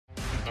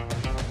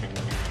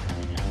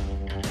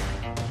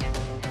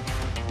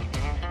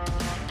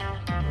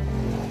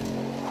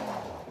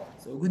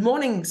So good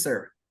morning,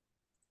 sir.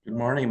 Good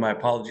morning. My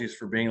apologies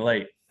for being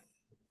late.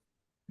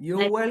 You're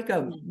Nice.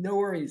 welcome. No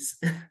worries.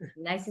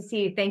 Nice to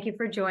see you. Thank you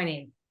for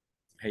joining.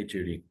 Hey,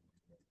 Judy.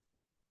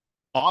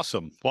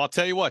 Awesome. Well, I'll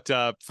tell you what,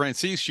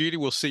 Francis, Judy,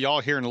 we'll see y'all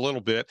here in a little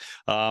bit.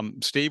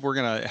 Steve, we're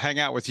going to hang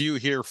out with you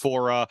here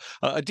for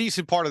a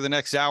decent part of the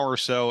next hour or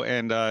so.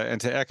 And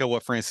to echo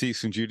what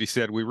Francis and Judy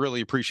said, we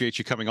really appreciate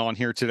you coming on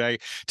here today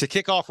to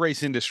kick off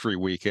Race Industry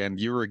Week. And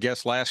you were a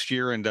guest last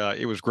year, and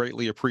it was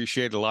greatly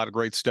appreciated. A lot of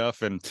great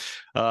stuff. And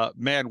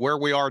man, where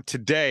we are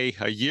today,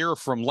 a year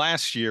from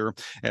last year,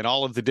 and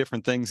all of the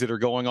different things that are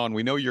going on,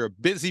 we know you're a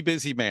busy,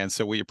 busy man,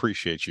 so we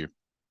appreciate you.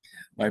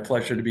 My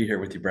pleasure to be here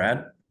with you,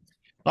 Brad.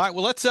 All right,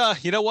 well, let's,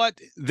 you know what,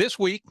 this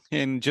week,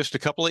 in just a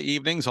couple of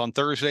evenings on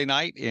Thursday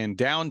night in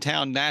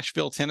downtown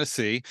Nashville,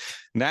 Tennessee,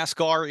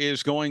 NASCAR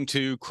is going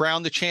to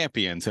crown the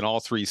champions in all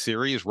three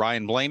series.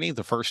 Ryan Blaney,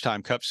 the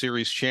first-time Cup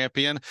Series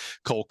champion,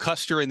 Cole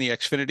Custer in the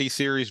Xfinity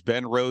Series,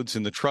 Ben Rhodes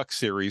in the Truck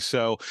Series.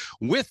 So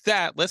with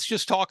that, let's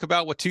just talk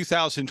about what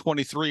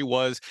 2023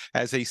 was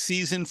as a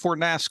season for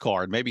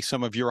NASCAR, and maybe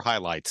some of your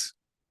highlights.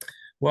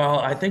 Well,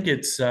 I think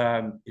it's,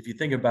 if you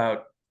think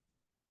about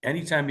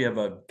anytime you have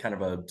a kind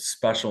of a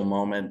special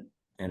moment,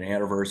 an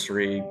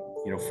anniversary,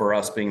 for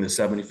us being the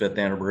 75th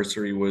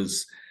anniversary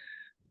was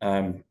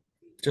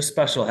just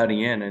special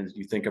heading in. And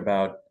you think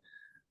about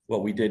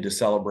what we did to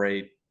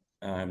celebrate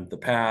the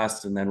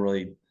past, and then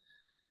really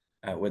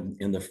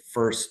in the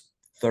first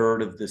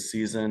third of the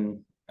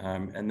season,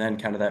 and then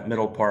kind of that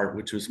middle part,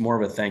 which was more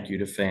of a thank you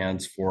to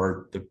fans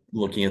for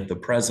looking at the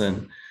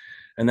present,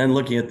 and then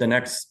looking at the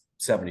next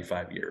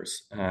 75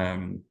 years.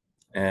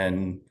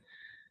 And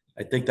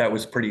I think that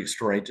was pretty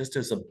extraordinary, just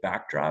as a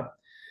backdrop.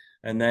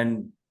 And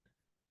then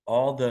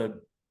all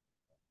the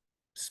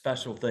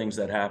special things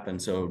that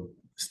happened. So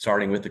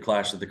starting with the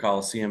Clash at the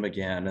Coliseum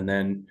again, and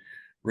then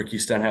Ricky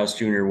Stenhouse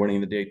Jr.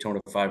 winning the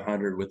Daytona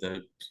 500 with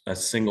a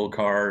single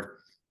car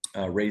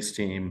race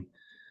team,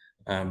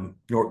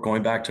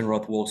 going back to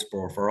North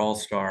Wilkesboro for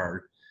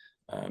All-Star,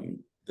 I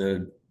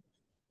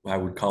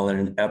would call it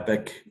an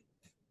epic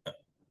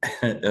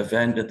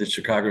event at the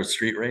Chicago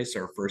Street Race,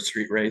 our first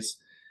street race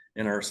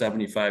in our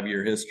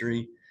 75-year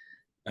history.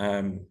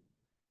 That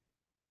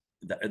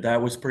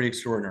was pretty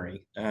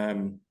extraordinary.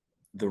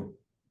 The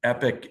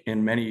epic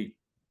in many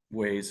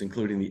ways,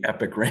 including the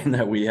epic rain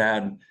that we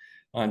had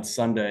on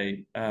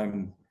Sunday.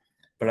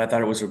 But I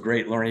thought it was a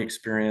great learning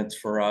experience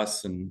for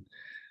us, and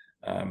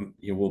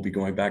we'll be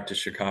going back to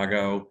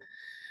Chicago.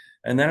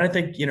 And then I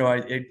think,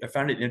 I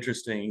found it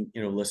interesting,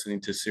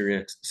 listening to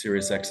Sirius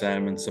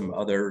XM and some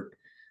other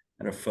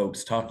kind of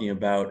folks talking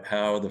about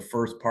how the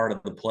first part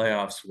of the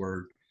playoffs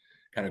were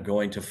kind of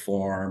going to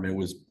form. It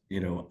was,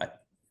 no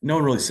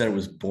one really said it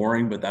was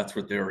boring, but that's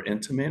what they were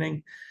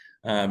intimating.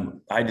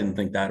 I didn't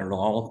think that at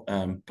all.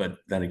 But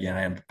then again,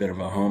 I am a bit of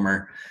a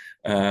homer.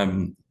 But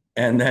I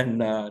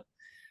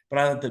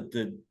thought that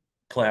the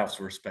playoffs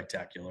were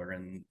spectacular.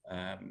 And,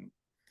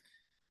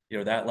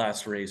 that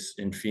last race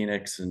in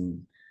Phoenix,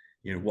 and,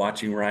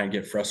 watching Ryan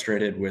get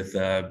frustrated with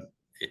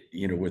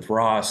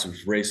Ross,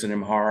 who's racing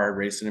him hard,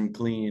 racing him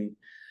clean,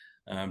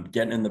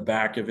 getting in the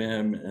back of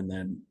him, and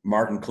then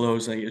Martin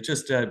closing. It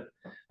just, I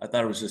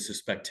thought it was just a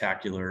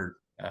spectacular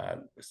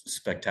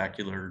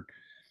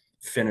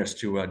finish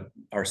to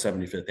our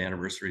 75th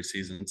anniversary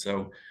season.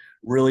 So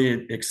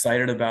really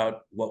excited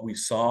about what we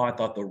saw. I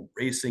thought the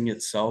racing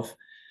itself,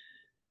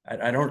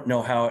 I don't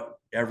know how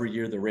every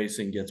year the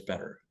racing gets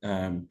better,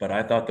 but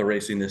I thought the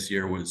racing this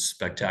year was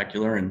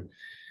spectacular. And,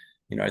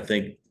 I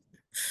think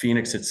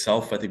Phoenix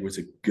itself, I think, was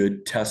a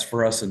good test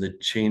for us, and the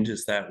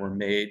changes that were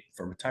made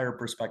from a tire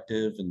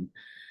perspective,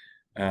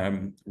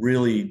 and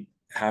really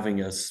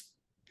having us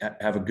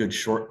have a good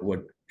short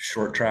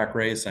track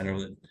race. I know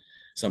that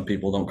some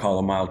people don't call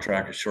a mile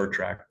track a short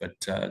track, but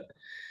I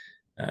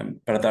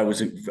thought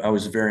I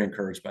was very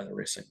encouraged by the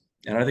racing,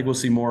 and I think we'll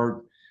see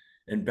more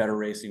and better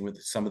racing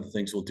with some of the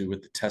things we'll do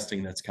with the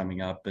testing that's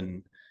coming up,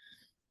 and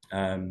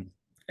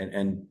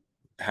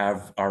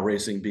have our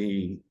racing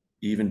being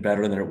even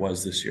better than it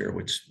was this year,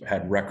 which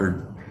had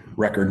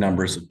record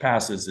numbers of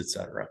passes, et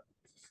cetera.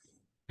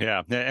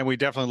 Yeah, and we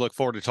definitely look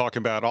forward to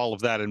talking about all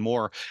of that and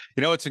more.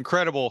 It's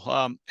incredible.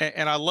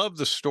 And I love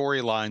the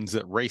storylines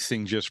that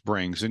racing just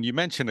brings. And you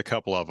mentioned a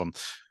couple of them.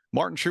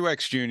 Martin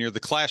Truex Jr., the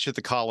Clash at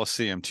the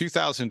Coliseum,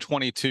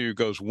 2022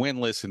 goes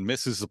winless and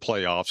misses the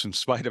playoffs in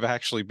spite of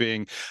actually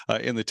being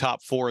in the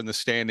top 4 in the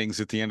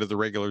standings at the end of the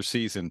regular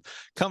season.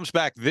 Comes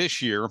back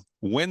this year,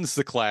 wins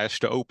the Clash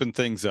to open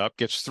things up,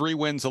 gets 3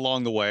 wins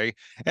along the way,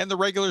 and the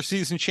regular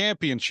season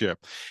championship.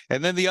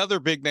 And then the other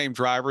big name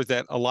driver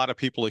that a lot of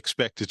people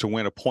expected to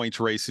win a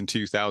points race in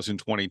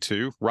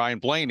 2022, Ryan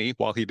Blaney,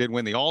 while he did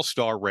win the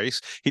All-Star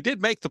race, he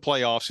did make the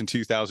playoffs in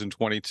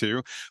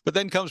 2022, but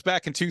then comes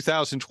back in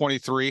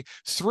 2023,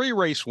 3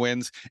 race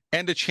wins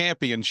and a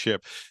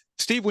championship.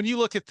 Steve, when you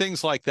look at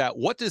things like that,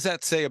 what does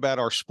that say about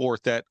our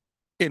sport, that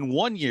in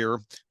one year,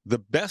 the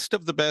best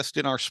of the best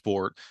in our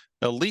sport,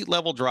 elite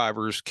level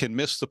drivers can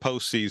miss the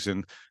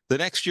postseason. The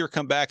next year,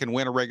 come back and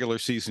win a regular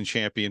season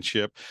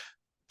championship.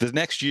 The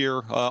next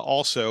year,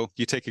 also,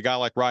 you take a guy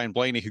like Ryan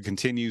Blaney, who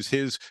continues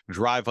his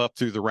drive up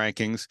through the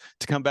rankings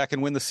to come back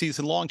and win the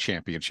season-long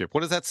championship. What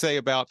does that say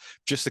about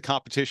just the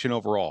competition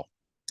overall?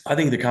 I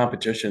think the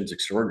competition is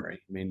extraordinary.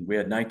 I mean, we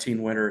had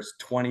 19 winners,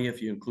 20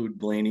 if you include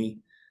Blaney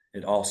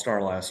at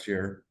All-Star last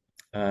year,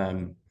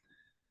 and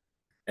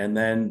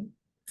then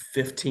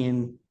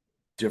 15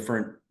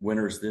 different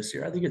winners this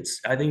year. I think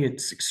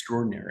it's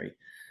extraordinary,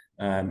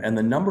 and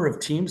the number of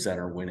teams that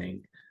are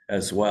winning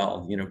as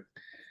well.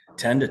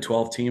 10 to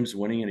 12 teams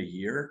winning in a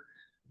year.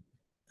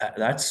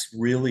 That's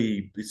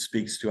really, it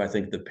speaks to, I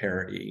think, the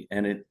parity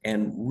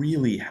and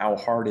really how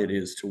hard it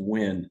is to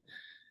win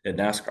at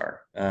NASCAR.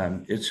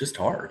 It's just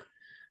hard.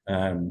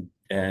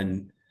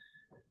 And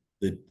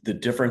the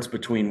difference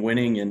between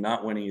winning and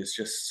not winning is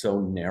just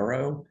so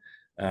narrow.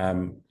 I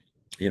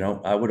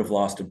would have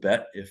lost a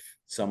bet if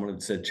someone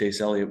had said Chase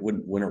Elliott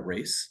wouldn't win a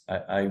race.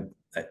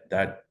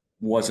 That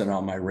wasn't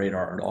on my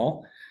radar at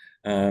all.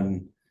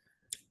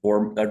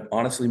 Or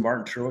honestly,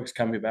 Martin Truex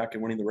coming back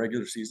and winning the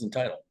regular season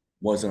title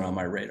wasn't on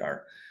my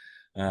radar.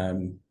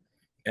 And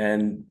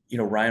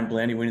Ryan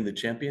Blaney winning the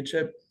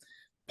championship,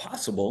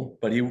 possible,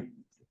 but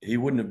he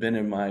wouldn't have been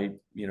in my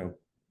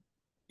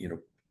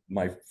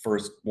my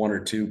first one or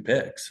two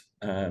picks.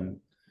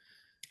 And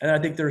I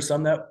think there are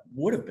some that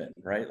would have been,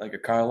 right, like a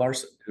Kyle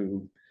Larson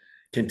who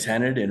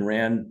contended and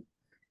ran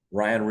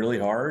Ryan really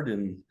hard,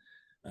 and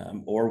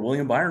or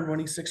William Byron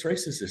winning 6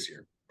 races this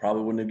year.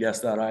 Probably wouldn't have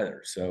guessed that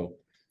either. So.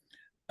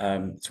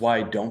 It's why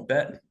I don't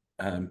bet,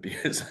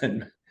 because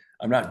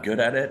I'm not good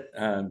at it.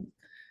 And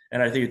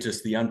I think it's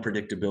just the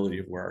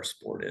unpredictability of where our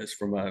sport is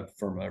from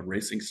a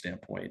racing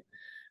standpoint.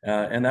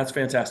 And that's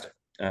fantastic.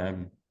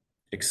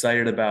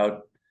 Excited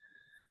about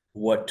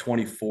what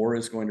 24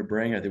 is going to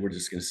bring. I think we're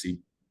just going to see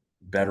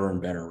better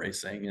and better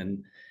racing.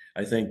 And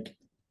I think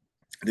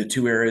the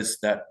two areas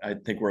that I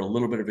think were a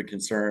little bit of a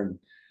concern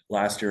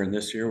last year and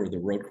this year were the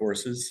road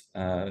courses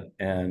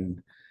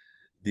and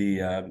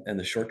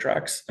the short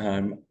tracks.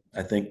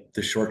 I think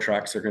the short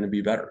tracks are going to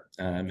be better.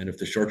 And if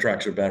the short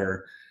tracks are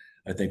better,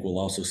 I think we'll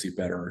also see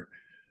better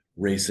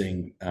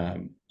racing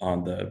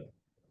on the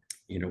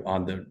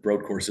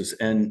road courses.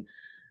 And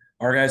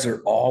our guys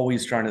are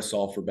always trying to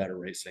solve for better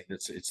racing.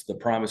 It's the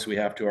promise we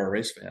have to our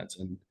race fans.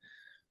 And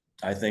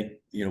I think,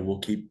 we'll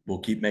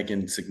keep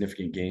making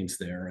significant gains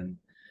there. And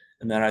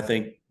then I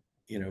think,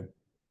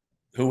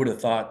 who would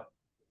have thought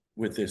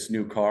with this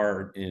new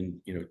car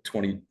in,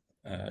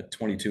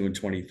 2022 and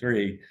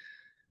 23,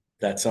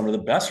 that some of the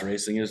best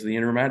racing is the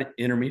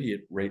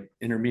intermediate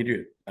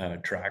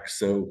tracks.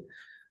 So,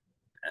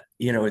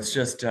 it's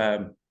just,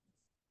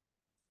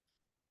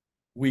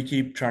 we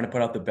keep trying to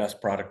put out the best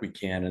product we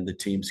can, and the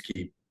teams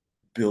keep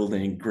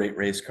building great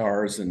race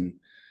cars, and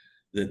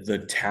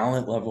the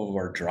talent level of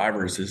our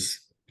drivers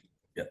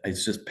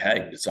it's just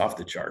pegged. It's off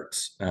the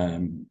charts.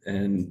 And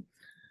I'm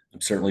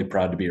certainly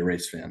proud to be a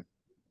race fan.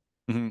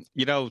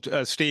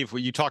 Steve,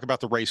 when you talk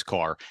about the race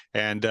car,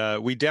 and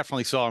we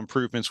definitely saw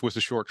improvements with the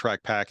short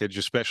track package,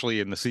 especially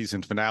in the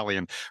season finale,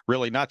 and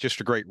really not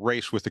just a great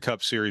race with the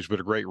Cup Series,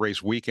 but a great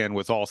race weekend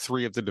with all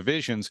 3 of the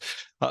divisions.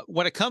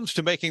 When it comes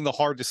to making the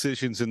hard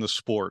decisions in the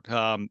sport,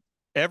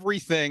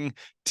 everything,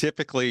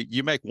 typically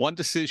you make one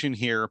decision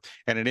here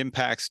and it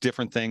impacts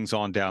different things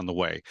on down the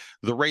way.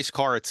 The race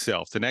car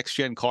itself, the next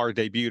gen car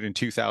debuted in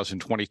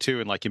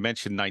 2022, and like you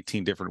mentioned,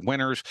 19 different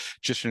winners,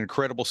 just an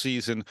incredible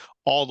season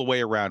all the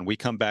way around. We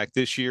come back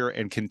this year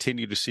and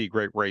continue to see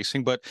great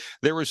racing, but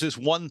there was this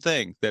one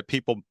thing that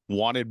people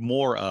wanted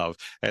more of,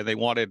 and they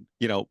wanted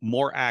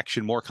more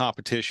action, more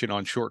competition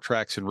on short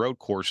tracks and road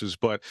courses.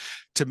 But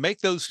to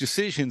make those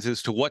decisions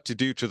as to what to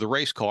do to the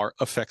race car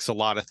affects a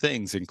lot of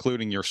things,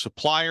 including your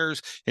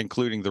suppliers,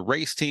 including the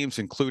race teams,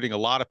 including a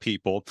lot of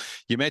people.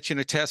 You mentioned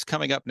a test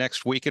coming up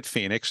next week at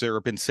Phoenix. There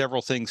have been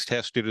several things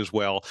tested as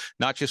well,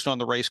 not just on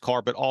the race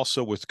car, but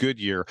also with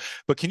Goodyear.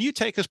 But can you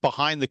take us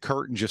behind the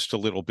curtain just a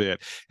little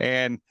bit?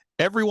 And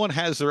everyone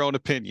has their own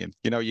opinion.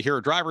 You hear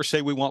a driver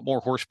say we want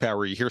more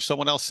horsepower. You hear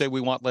someone else say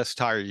we want less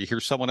tire. You hear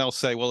someone else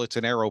say, well, it's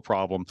an aero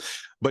problem.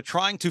 But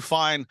trying to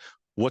find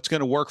what's going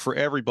to work for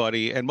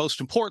everybody, and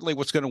most importantly,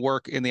 what's going to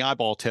work in the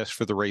eyeball test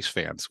for the race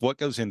fans. What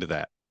goes into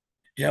that?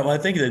 Yeah, well, I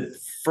think that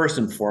first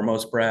and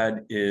foremost,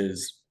 Brad,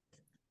 is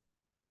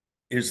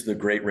the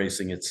great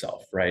racing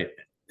itself, right?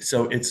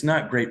 So it's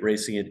not great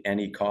racing at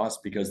any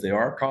cost, because there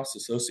are costs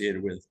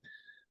associated with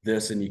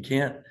this. And you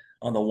can't,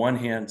 on the one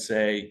hand,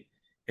 say,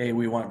 hey,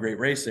 we want great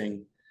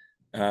racing.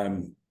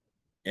 And,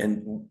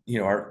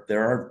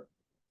 there are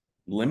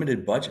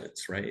limited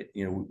budgets, right?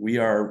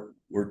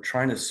 We're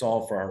trying to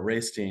solve for our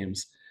race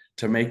teams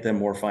to make them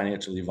more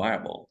financially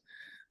viable.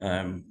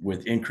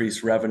 With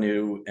increased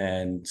revenue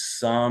and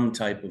some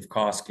type of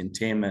cost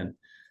containment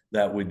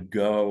that would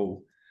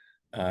go,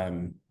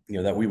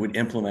 that we would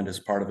implement as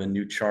part of a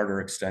new charter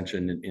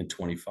extension in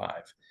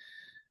 25.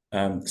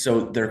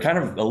 So they're kind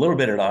of a little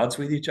bit at odds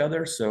with each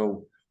other.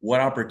 So what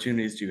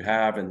opportunities do you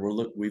have? And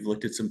we've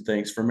looked at some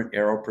things from an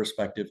aero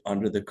perspective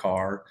under the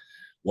car.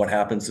 What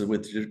happens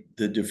with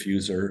the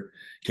diffuser?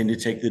 Can you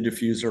take the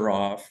diffuser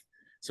off?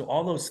 So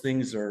all those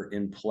things are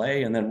in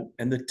play. And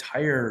the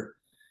tire,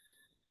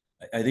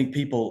 I think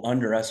people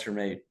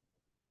underestimate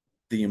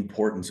the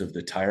importance of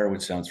the tire,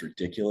 which sounds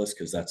ridiculous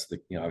because that's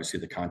obviously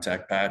the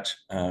contact patch.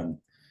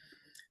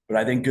 But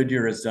I think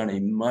Goodyear has done a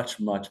much,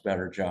 much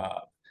better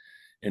job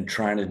in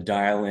trying to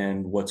dial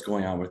in what's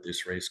going on with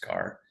this race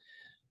car.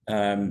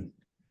 I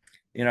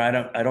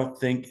don't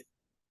think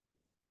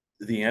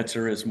the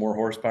answer is more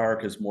horsepower,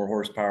 because more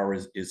horsepower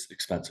is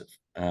expensive.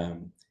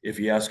 If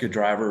you ask a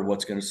driver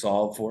what's going to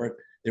solve for it,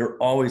 they're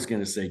always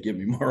going to say, give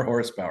me more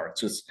horsepower.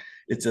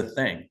 It's a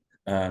thing.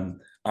 I'm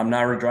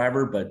not a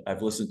driver, but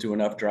I've listened to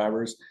enough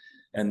drivers,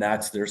 and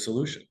that's their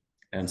solution.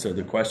 And so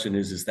the question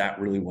is that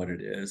really what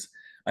it is?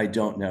 I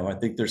don't know. I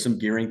think there's some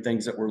gearing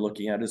things that we're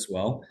looking at as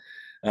well,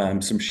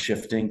 some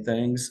shifting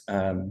things.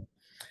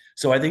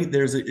 So I think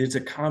it's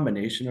a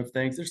combination of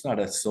things. There's not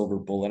a silver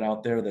bullet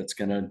out there that's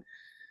going to,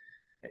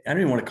 I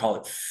don't even want to call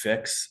it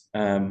fix.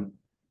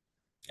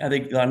 I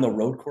think on the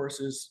road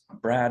courses,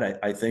 Brad,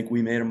 I think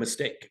we made a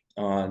mistake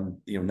on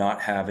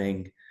not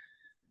having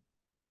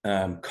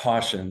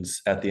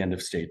cautions at the end of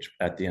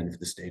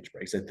the stage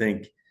breaks. I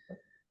think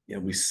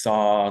we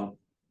saw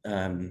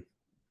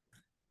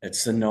at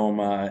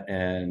Sonoma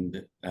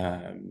and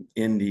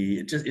Indy,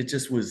 it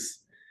just was.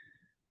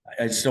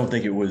 I just don't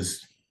think it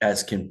was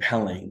as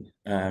compelling.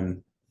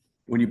 When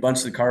you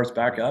bunch the cars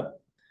back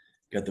up,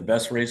 you got the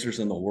best racers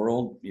in the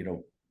world,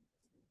 beating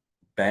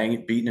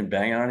and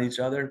banging on each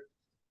other.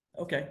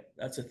 Okay,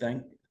 that's a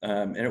thing,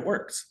 and it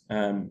works.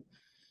 And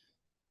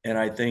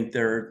I think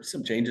there are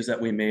some changes that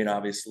we made.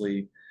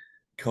 Obviously,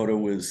 COTA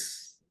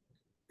was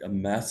a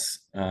mess.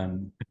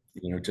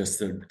 Just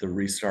the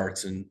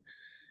restarts in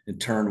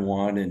turn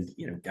one, and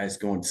guys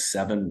going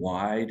 7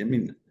 wide. I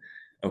mean,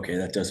 okay,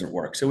 that doesn't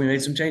work. So we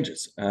made some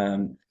changes.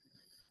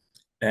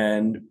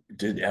 And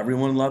did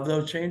everyone love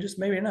those changes?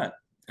 Maybe not.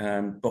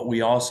 But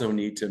we also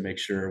need to make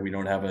sure we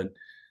don't have a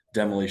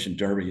demolition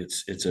derby.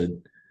 It's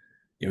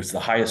the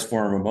highest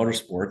form of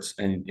motorsports,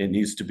 and it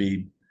needs to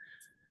be,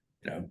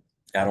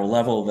 at a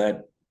level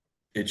that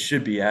it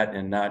should be at,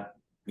 and not,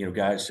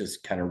 guys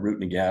just kind of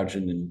rooting and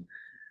gouging and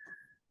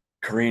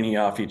careening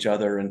off each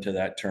other into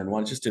that turn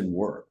one. It just didn't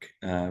work.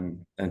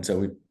 And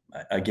so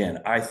again,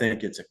 I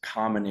think it's a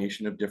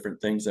combination of different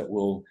things that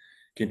we'll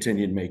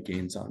continue to make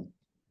gains on.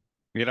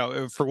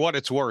 For what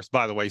it's worth,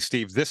 by the way,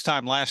 Steve, this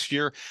time last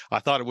year, I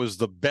thought it was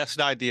the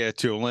best idea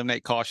to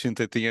eliminate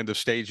cautions at the end of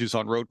stages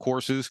on road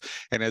courses.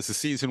 And as the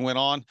season went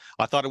on,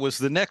 I thought it was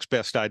the next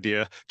best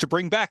idea to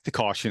bring back the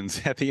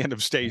cautions at the end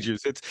of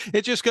stages.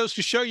 It just goes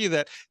to show you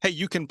that, hey,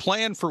 you can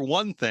plan for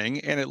one thing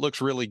and it looks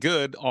really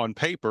good on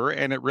paper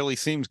and it really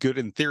seems good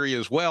in theory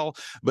as well.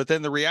 But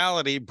then the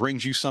reality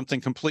brings you something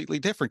completely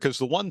different, because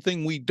the one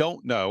thing we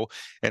don't know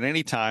at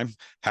any time,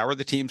 how are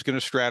the teams going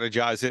to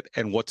strategize it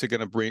and what's it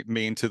going to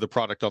mean to the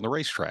product on the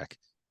racetrack?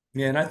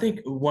 Yeah, and I think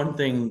one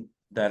thing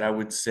that I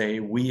would say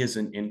we as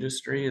an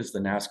industry, as the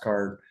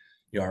NASCAR,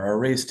 our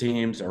race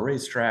teams, our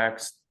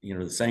racetracks,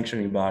 the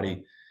sanctioning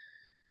body,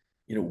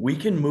 we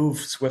can move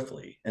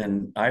swiftly.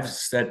 And I've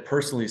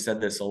personally said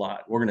this a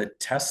lot. We're going to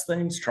test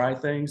things, try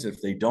things. If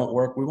they don't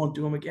work, we won't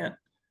do them again,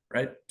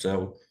 right?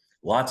 So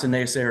lots of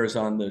naysayers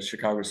on the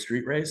Chicago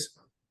street race.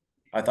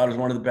 I thought it was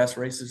one of the best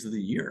races of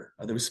the year.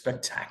 It was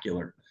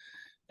spectacular.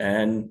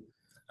 And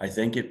I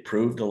think it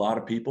proved a lot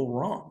of people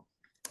wrong,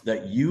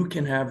 that you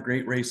can have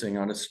great racing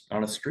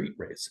on a street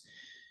race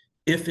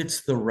if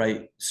it's the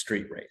right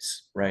street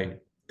race, right?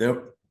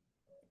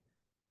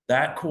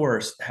 That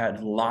course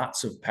had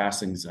lots of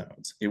passing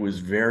zones. It was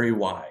very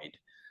wide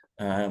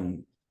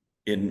in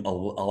a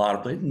lot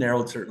of places,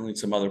 narrowed certainly in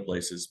some other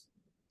places,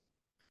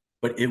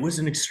 but it was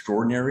an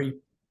extraordinary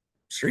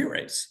street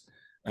race.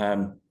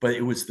 But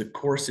it was the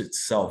course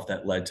itself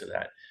that led to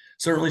that.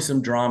 Certainly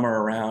some drama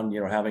around,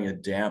 having a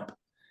damp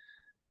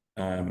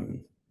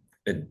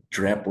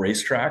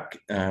racetrack,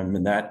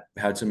 and that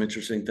had some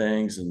interesting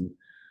things. And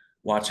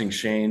watching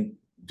Shane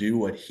do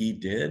what he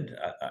did,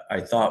 I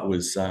thought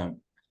was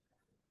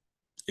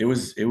it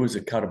was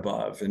a cut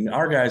above. And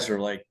our guys are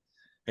like,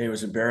 hey, it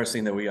was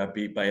embarrassing that we got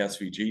beat by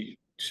SVG.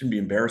 Shouldn't be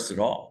embarrassed at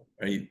all,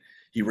 right?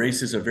 He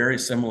races a very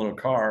similar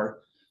car.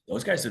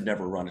 Those guys have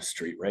never run a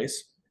street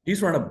race.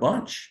 He's run a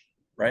bunch,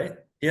 right?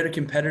 He had a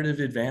competitive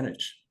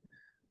advantage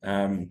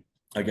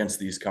against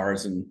these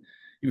cars, and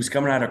he was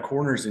coming out of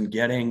corners and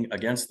getting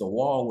against the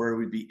wall where it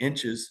would be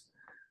inches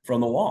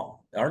from the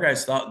wall. Our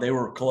guys thought they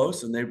were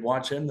close, and they'd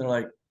watch him. They're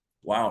like,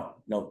 wow,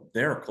 no,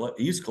 they're close.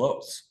 He's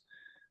close.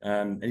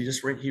 And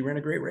he ran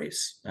a great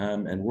race.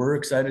 And we're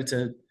excited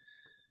to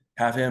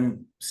have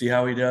him see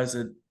how he does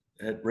at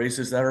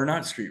races that are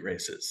not street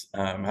races,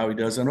 how he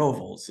does on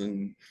ovals.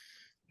 And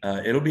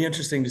it'll be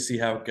interesting to see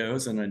how it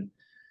goes. And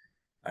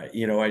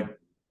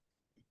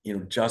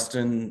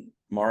Justin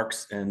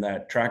Marks and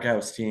that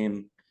Trackhouse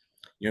team,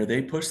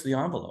 they push the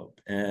envelope,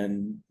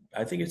 and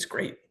I think it's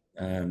great.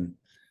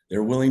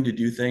 They're willing to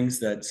do things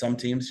that some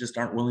teams just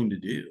aren't willing to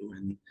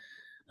do.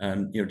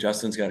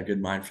 Justin's got a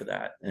good mind for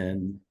that,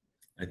 and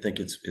I think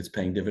it's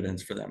paying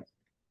dividends for them.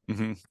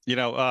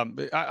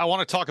 I want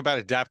to talk about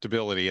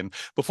adaptability. And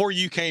before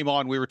you came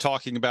on, we were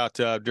talking about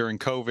during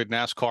COVID,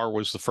 NASCAR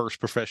was the first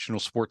professional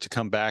sport to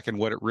come back and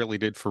what it really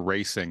did for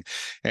racing.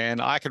 And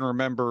I can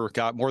remember,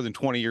 more than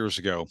 20 years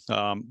ago,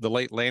 the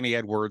late Lanny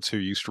Edwards, who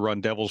used to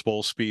run Devil's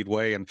Bowl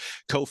Speedway and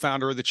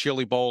co-founder of the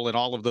Chili Bowl and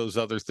all of those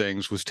other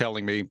things, was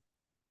telling me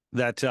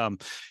that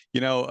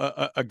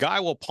a guy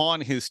will pawn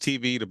his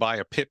TV to buy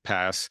a pit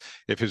pass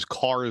if his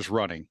car is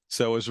running.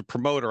 So as a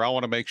promoter, I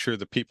want to make sure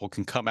that people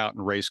can come out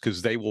and race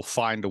because they will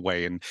find a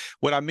way. And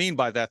what I mean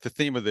by that, the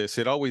theme of this,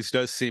 it always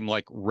does seem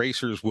like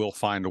racers will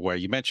find a way.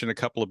 You mentioned a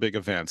couple of big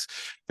events,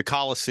 the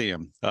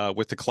Coliseum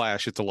with the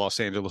Clash at the Los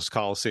Angeles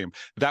Coliseum.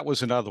 That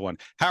was another one.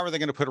 How are they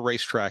going to put a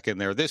racetrack in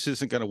there? This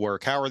isn't going to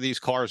work. How are these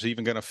cars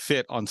even going to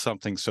fit on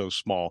something so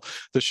small?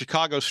 The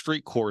Chicago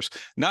Street Course,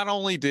 not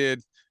only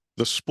did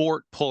the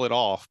sport pull it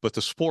off, but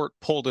the sport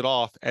pulled it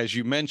off, as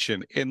you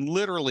mentioned, in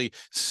literally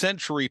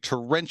century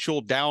torrential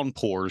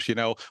downpours,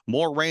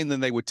 more rain than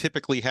they would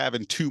typically have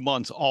in 2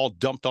 months, all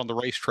dumped on the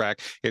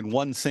racetrack in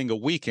one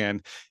single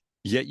weekend.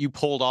 Yet you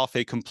pulled off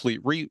a complete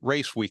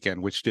race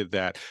weekend, which did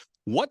that.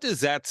 What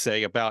does that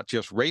say about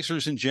just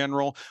racers in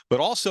general, but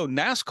also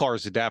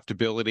NASCAR's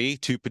adaptability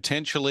to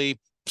potentially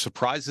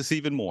surprise us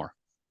even more?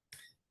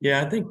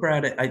 Yeah, I think,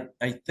 Brad,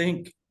 I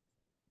think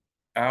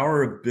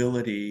our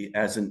ability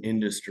as an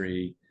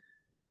industry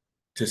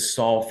to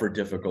solve for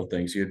difficult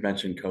things. You had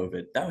mentioned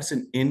COVID. That was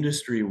an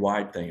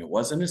industry-wide thing. It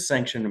wasn't a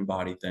sanctioned and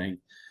body thing.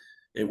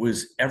 It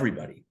was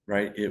everybody,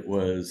 right? It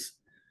was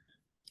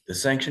the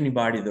sanctioning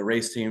body, the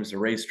race teams, the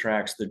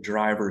racetracks, the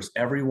drivers,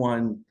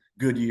 everyone,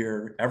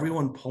 Goodyear,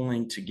 everyone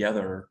pulling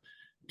together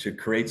to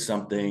create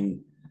something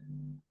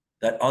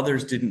that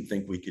others didn't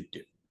think we could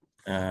do.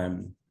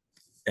 And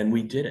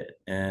we did it.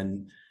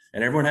 And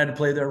everyone had to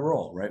play their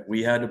role, right?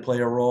 We had to play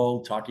a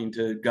role talking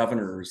to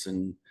governors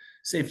and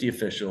safety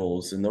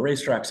officials, and the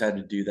racetracks had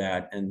to do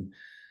that and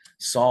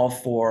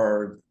solve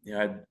for, I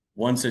had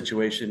one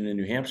situation in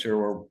New Hampshire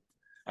where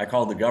I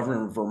called the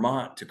governor of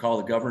Vermont to call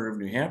the governor of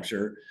New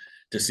Hampshire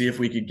to see if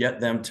we could get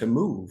them to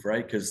move,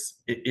 right? Because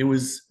it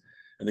was,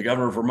 and the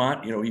governor of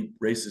Vermont, he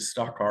races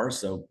stock cars,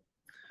 so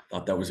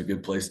thought that was a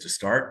good place to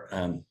start.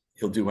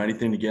 He'll do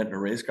anything to get in a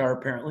race car,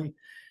 apparently.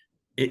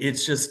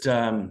 It's just,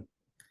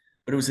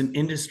 but it was an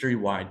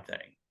industry-wide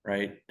thing,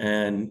 right?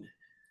 And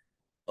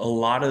a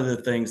lot of the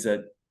things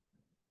that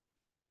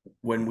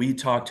when we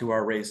talk to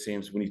our race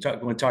teams, when we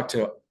talk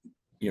to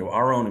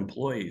our own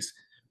employees,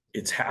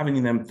 it's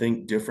having them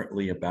think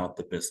differently about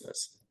the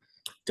business.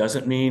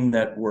 Doesn't mean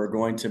that we're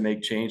going to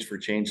make change for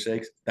change's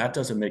sake. That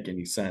doesn't make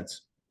any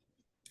sense.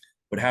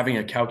 But having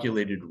a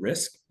calculated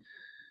risk,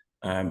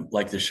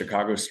 like the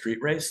Chicago street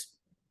race,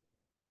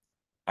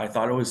 I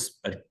thought it was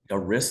a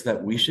risk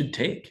that we should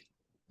take.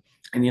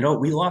 And,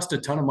 we lost a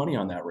ton of money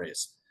on that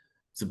race.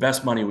 It's the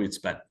best money we'd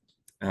spent.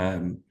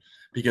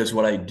 Because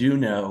what I do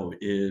know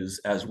is,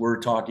 as we're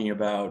talking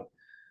about,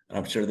 and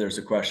I'm sure there's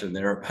a question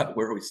there about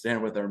where we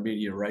stand with our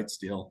media rights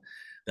deal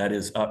that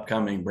is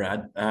upcoming,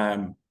 Brad.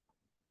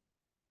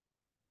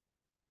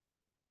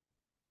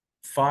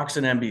 Fox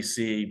and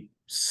NBC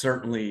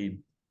certainly,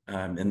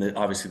 and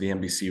obviously the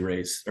NBC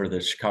race, or the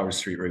Chicago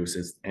street race,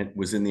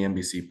 was in the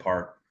NBC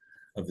part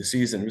of the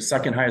season. It was the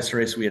second highest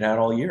race we had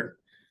all year.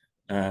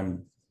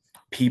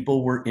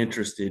 People were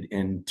interested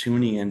in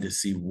tuning in to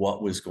see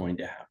what was going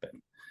to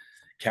happen,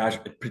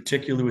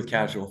 particularly with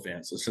casual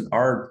fans. Listen,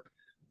 our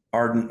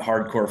ardent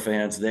hardcore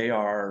fans, they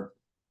are,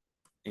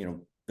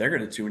 they're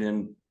going to tune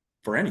in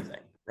for anything,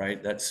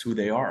 right? That's who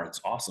they are.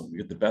 It's awesome. We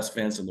have the best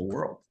fans in the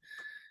world.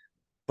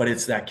 But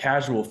it's that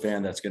casual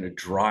fan that's going to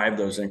drive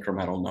those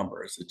incremental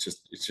numbers.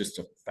 It's just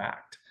a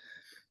fact.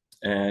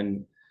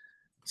 And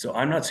so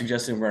I'm not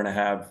suggesting we're going to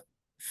have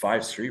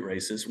 5 street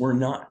races. We're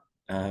not.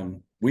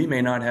 We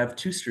may not have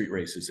 2 street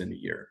races in a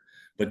year,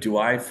 but do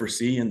I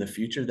foresee in the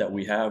future that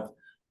we have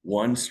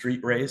 1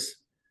 street race,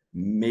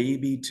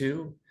 maybe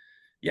 2?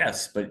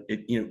 Yes, but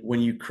when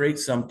you create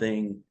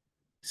something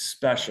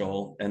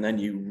special and then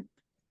you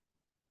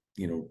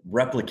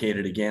replicate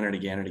it again and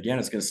again and again,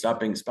 it's going to stop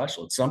being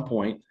special. At some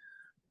point,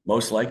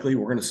 most likely,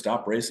 we're going to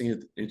stop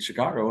racing in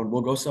Chicago and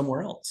we'll go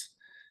somewhere else.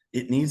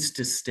 It needs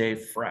to stay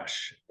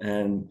fresh,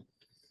 and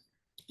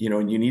you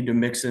need to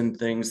mix in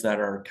things that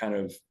are kind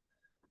of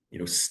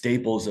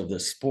staples of the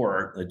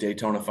sport, the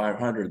Daytona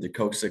 500, the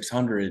Coke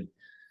 600,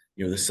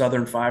 the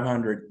Southern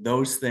 500,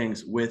 those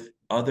things with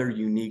other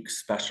unique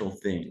special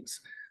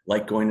things,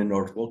 like going to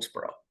North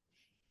Wilkesboro.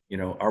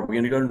 Are we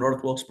going to go to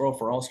North Wilkesboro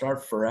for All-Star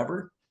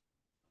forever?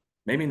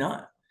 Maybe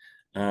not.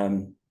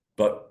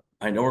 But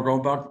I know we're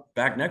going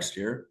back next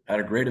year. Had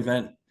a great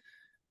event,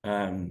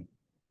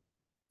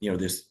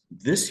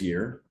 this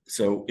year.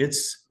 So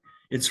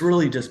it's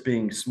really just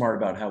being smart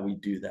about how we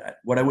do that.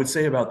 What I would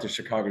say about the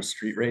Chicago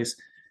street race,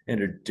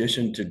 in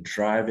addition to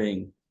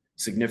driving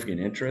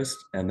significant interest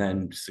and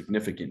then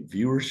significant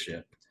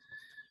viewership,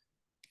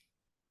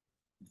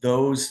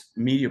 those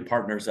media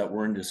partners that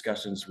we're in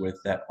discussions with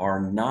that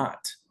are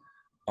not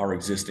our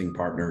existing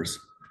partners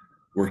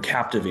were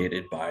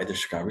captivated by the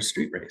Chicago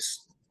street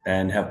race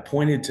and have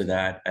pointed to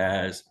that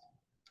as,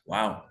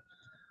 wow,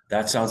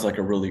 that sounds like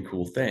a really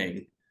cool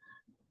thing.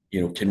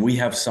 You know, can we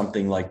have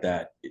something like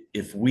that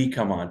if we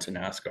come on to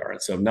NASCAR?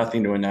 And so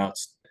nothing to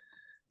announce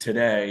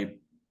today,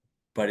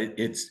 but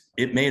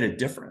it made a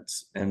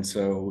difference. And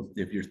so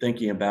if you're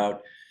thinking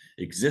about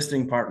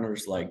existing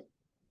partners like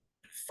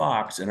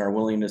Fox and our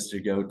willingness to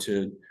go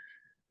to,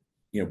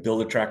 you know,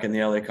 build a track in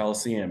the LA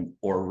Coliseum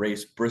or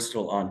race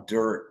Bristol on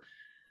dirt,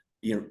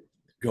 you know,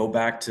 go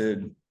back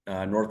to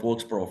North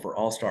Wilkesboro for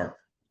All-Star,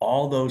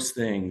 all those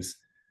things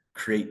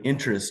create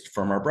interest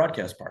from our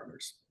broadcast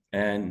partners.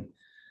 And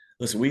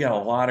listen, we got a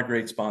lot of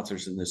great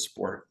sponsors in this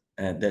sport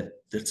and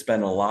that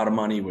spend a lot of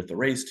money with the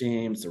race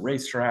teams, the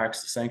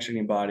racetracks, the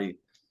sanctioning body.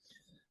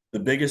 The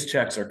biggest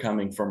checks are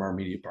coming from our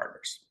media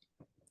partners.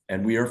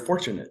 And we are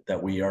fortunate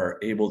that we are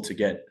able to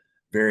get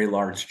very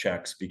large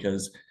checks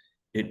because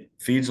it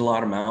feeds a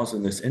lot of mouths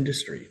in this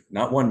industry,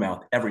 not one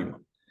mouth,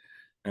 everyone.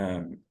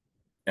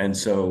 And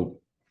so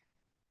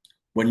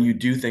when you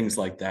do things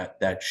like that,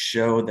 that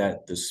show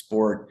that the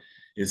sport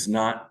is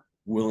not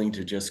willing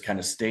to just kind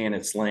of stay in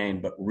its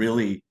lane, but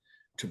really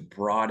to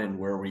broaden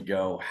where we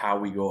go, how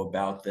we go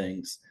about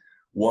things,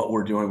 what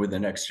we're doing with the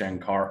next gen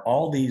car,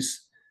 all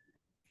these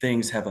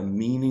things have a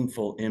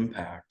meaningful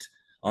impact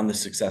on the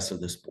success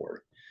of the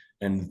sport.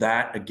 And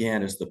that,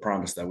 again, is the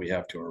promise that we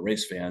have to our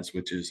race fans,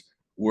 which is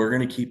we're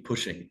going to keep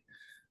pushing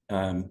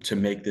to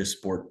make this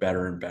sport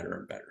better and better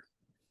and better.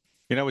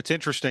 You know, it's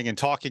interesting in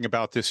talking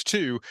about this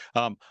too.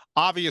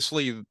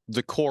 Obviously,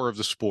 the core of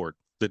the sport,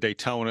 the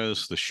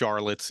Daytonas, the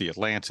Charlottes, the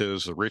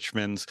Atlantas, the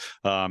Richmonds,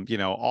 you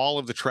know, all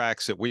of the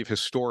tracks that we've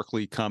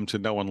historically come to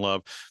know and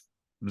love,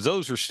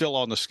 those are still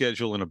on the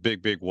schedule in a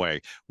big, big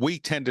way. We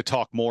tend to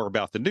talk more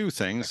about the new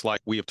things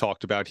like we have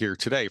talked about here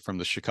today, from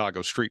the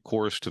Chicago Street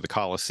Course to the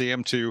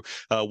Coliseum to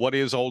what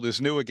is old is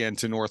new again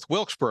to North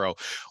Wilkesboro.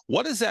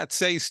 What does that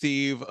say,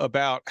 Steve,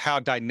 about how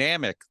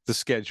dynamic the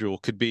schedule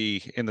could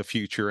be in the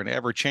future and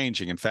ever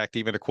changing? In fact,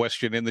 even a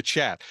question in the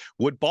chat,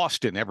 would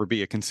Boston ever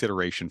be a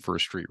consideration for a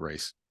street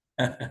race?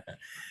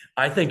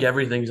 I think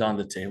everything's on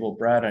the table,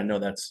 Brad. I know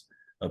that's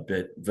a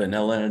bit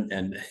vanilla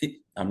and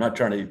I'm not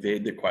trying to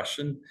evade the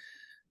question.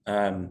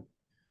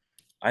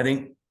 I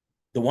think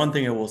the one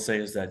thing I will say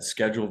is that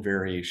schedule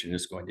variation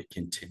is going to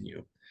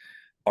continue.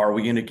 Are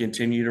we going to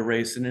continue to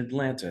race in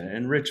Atlanta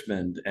and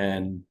Richmond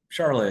and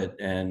Charlotte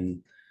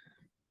and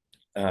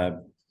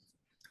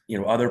you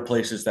know, other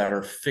places that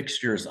are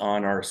fixtures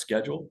on our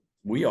schedule?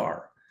 We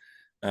are.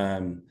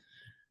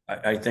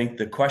 I think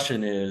the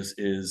question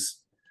is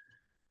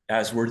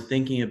as we're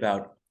thinking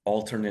about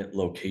alternate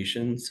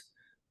locations,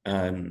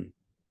 you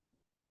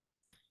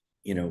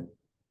know,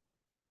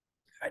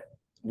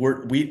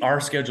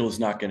 our schedule is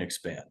not going to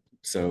expand.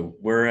 So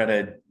we're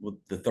at with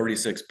the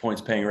 36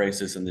 points paying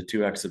races and the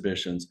 2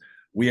 exhibitions.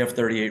 We have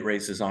 38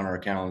 races on our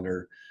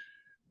calendar.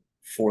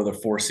 For the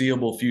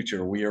foreseeable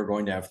future, we are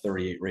going to have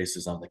 38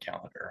 races on the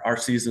calendar. Our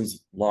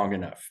season's long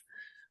enough.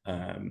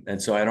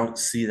 And so I don't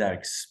see that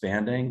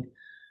expanding.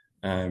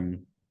 With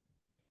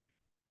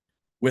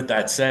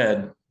that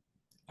said,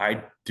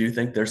 I do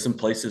think there's some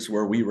places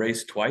where we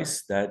race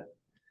twice that,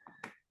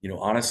 you know,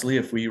 honestly,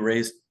 if we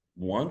raced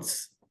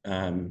once,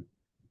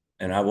 and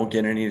I won't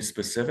get any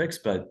specifics,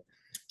 but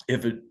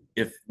if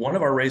one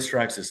of our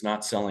racetracks is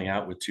not selling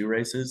out with 2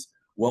 races,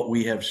 what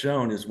we have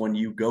shown is when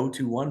you go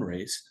to one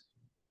race,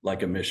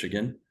 like a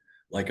Michigan,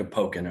 like a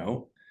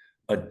Pocono,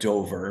 a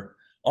Dover,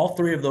 all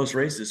 3 of those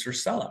races are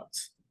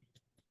sellouts.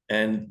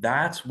 And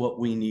that's what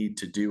we need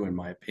to do, in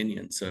my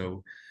opinion.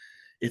 So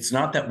it's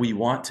not that we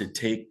want to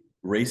take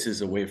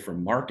races away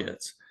from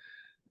markets,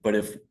 but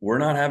if we're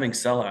not having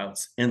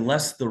sellouts,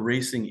 unless the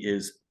racing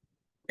is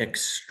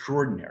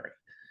extraordinary,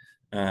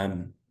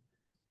 and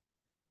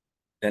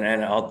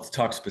I'll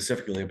talk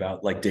specifically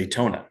about like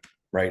Daytona,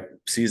 right?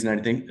 Season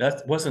anything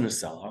that wasn't a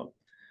sellout.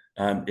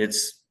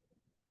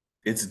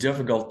 It's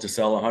difficult to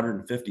sell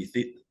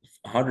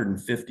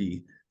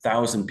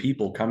 150,000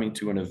 people coming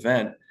to an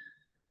event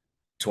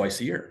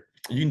twice a year.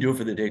 You can do it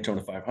for the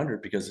Daytona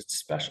 500 because it's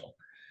special.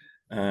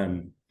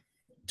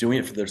 Doing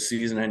it for the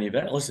season any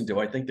event. Listen, do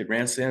I think the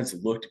grandstands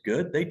looked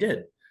good? They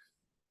did.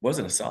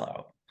 Wasn't a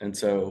sellout. And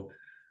so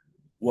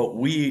what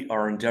we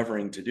are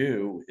endeavoring to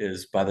do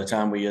is by the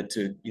time we get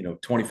to, you know,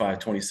 25,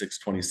 26,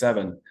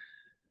 27,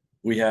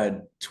 we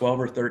had 12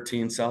 or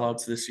 13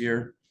 sellouts this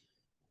year.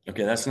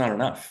 Okay, that's not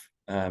enough.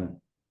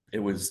 It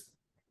was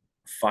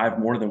 5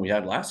 more than we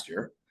had last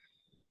year.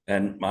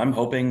 And I'm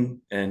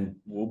hoping, and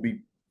we'll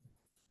be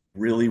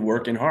really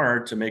working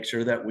hard to make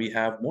sure that we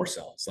have more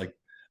sellouts. Like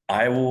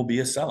Iowa will be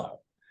a sellout.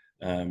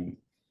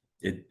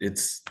 It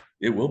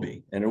will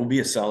be, and it will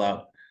be a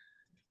sellout,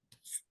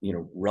 you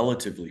know,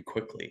 relatively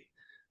quickly.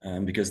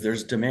 Because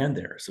there's demand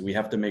there. So we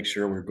have to make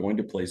sure we're going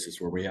to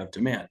places where we have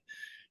demand.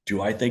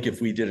 Do I think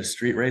if we did a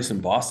street race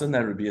in Boston,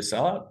 that would be a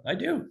sellout? I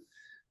do.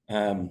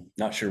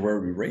 Not sure where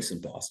we race in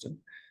Boston.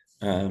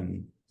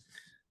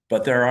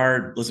 But there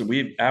are,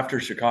 listen, after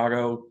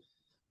Chicago,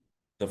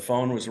 the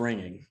phone was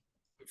ringing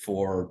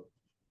for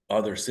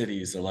other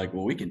cities. They're like,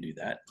 well, we can do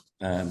that.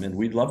 And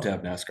we'd love to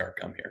have NASCAR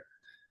come here.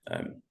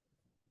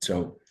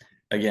 So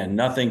again,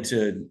 nothing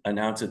to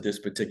announce at this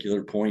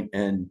particular point.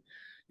 And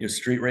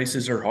street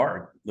races are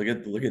hard. Look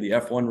at the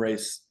F1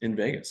 race in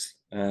Vegas.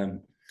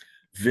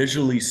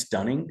 Visually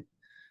stunning.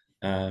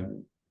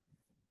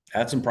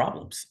 Had some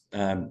problems,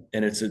 and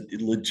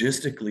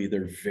logistically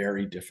they're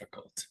very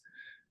difficult.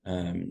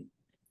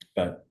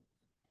 But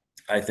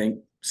I think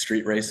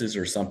street races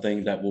are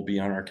something that will be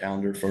on our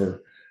calendar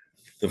for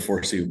the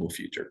foreseeable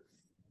future.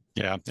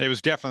 Yeah, it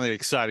was definitely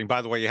exciting.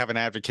 By the way, you have an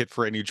advocate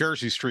for a New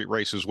Jersey street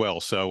race as well.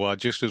 So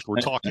just as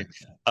we're talking,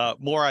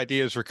 more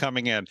ideas are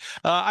coming in.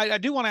 I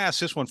do want to ask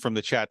this one from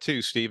the chat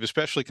too, Steve,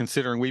 especially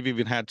considering we've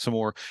even had some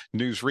more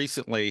news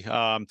recently.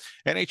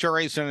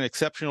 NHRA has done an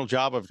exceptional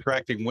job of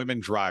attracting women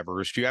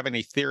drivers. Do you have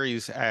any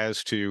theories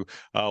as to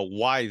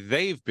why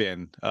they've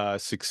been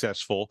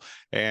successful?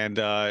 And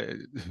I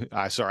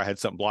had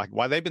something blocked.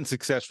 Why they've been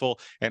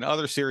successful and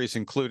other series,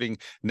 including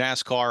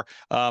NASCAR,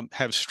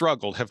 have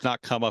struggled, have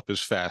not come up as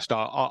fast.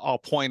 I'll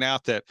point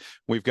out that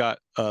we've got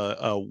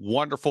a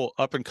wonderful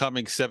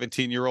up-and-coming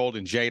 17-year-old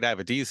in Jade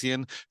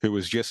Avedisian, who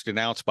was just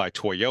announced by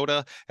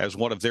Toyota as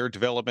one of their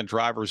development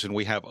drivers, and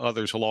we have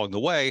others along the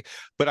way.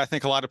 But I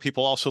think a lot of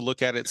people also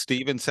look at it,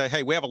 Steve, and say,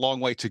 hey, we have a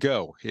long way to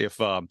go if,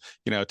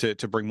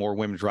 to bring more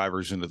women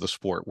drivers into the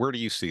sport. Where do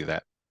you see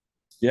that?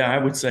 Yeah, I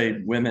would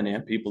say women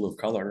and people of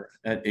color.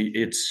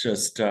 It's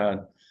just,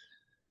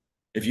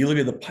 if you look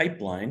at the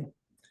pipeline,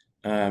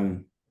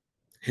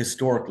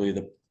 historically,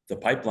 the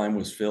pipeline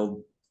was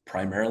filled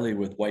primarily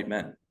with white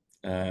men.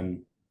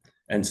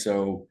 And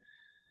so,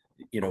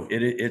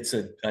 it's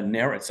a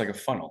narrow, it's like a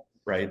funnel,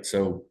 right?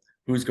 So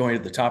who's going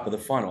to the top of the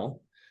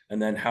funnel?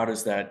 And then how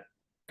does that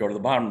go to the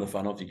bottom of the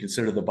funnel? If you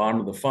consider the bottom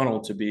of the funnel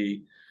to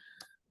be,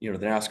 the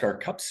NASCAR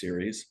Cup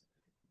Series,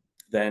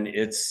 then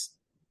it's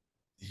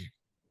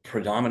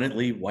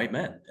predominantly white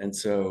men. And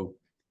so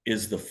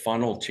is the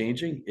funnel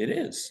changing? It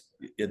is.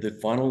 The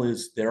funnel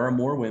is, there are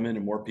more women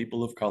and more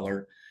people of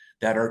color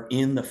that are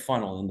in the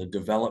funnel, in the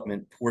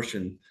development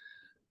portion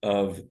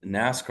of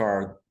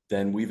NASCAR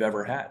than we've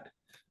ever had.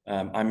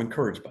 I'm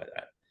encouraged by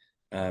that.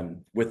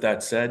 With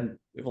that said,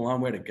 we have a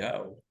long way to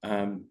go.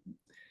 An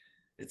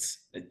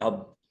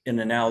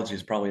analogy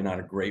is probably not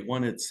a great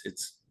one.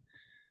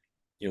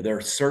 There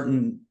are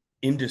certain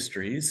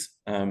industries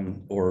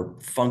or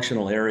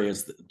functional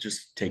areas that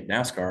just take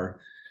NASCAR,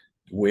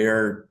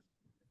 where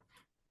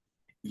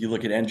you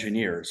look at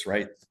engineers,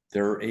 right?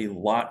 There are a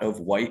lot of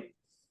white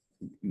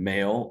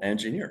male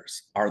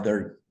engineers. Are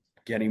there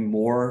getting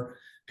more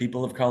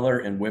people of color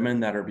and women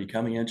that are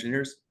becoming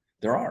engineers?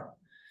 There are.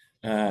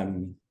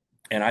 And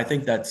I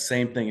think that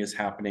same thing is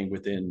happening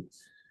within,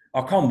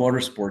 I'll call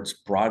motorsports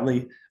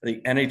broadly. I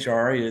think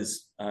NHRA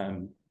is,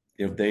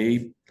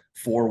 they,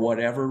 for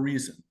whatever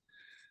reason,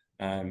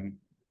 have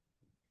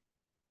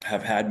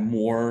had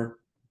more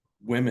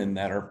women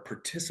that are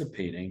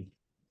participating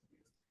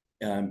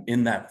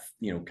in that,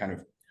 kind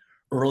of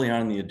early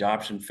on in the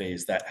adoption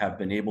phase, that have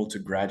been able to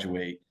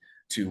graduate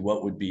to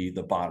what would be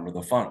the bottom of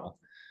the funnel.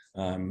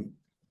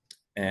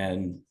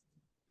 And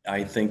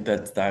I think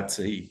that's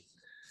a,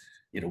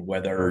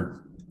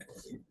 whether,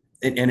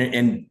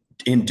 and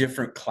in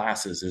different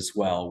classes as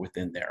well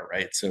within there,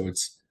 right? So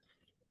it's,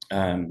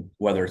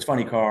 whether it's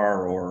funny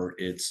car or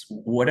it's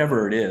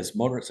whatever it is,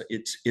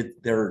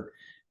 there are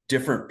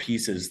different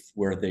pieces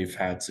where they've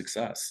had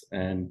success.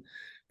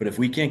 But if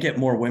we can't get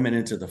more women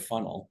into the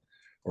funnel,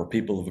 or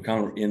people of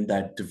color in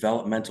that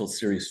developmental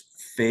series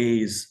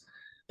phase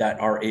that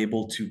are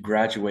able to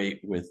graduate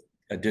with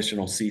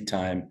additional seat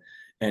time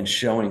and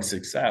showing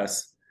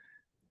success,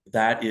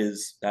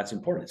 that's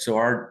important. So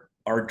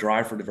our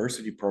Drive for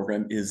Diversity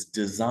program is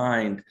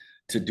designed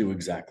to do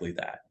exactly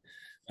that.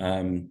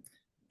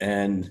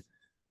 And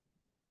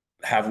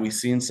have we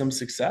seen some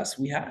success?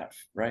 We have,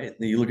 right?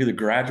 You look at the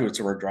graduates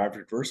of our Drive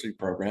for Diversity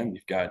program,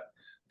 you've got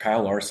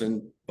Kyle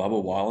Larson,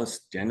 Bubba Wallace,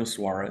 Daniel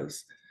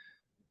Suarez,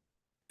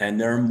 and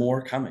there are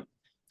more coming.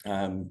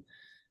 And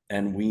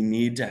we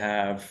need to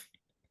have,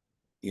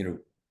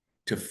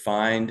 to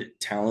find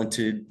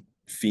talented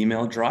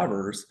female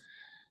drivers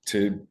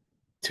to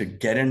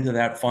get into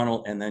that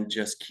funnel and then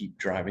just keep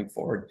driving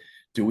forward.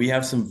 Do we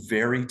have some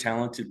very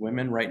talented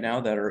women right now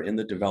that are in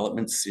the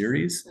development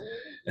series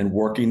and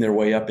working their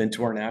way up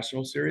into our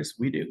national series?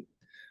 We do.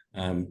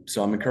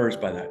 So I'm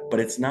encouraged by that, but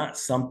it's not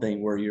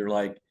something where you're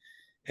like,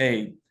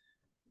 hey,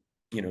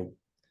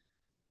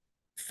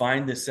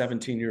 find this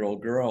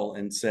 17-year-old girl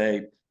and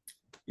say,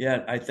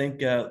 yeah, I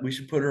think we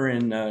should put her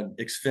in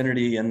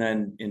Xfinity, and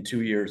then in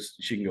 2 years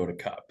she can go to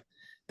Cup.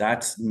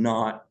 That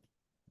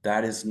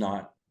is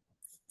not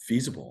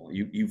feasible.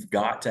 You've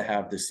got to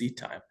have the seat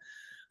time.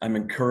 I'm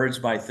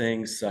encouraged by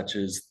things such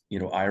as,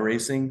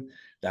 iRacing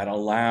that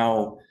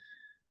allow,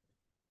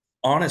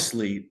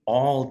 honestly,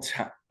 all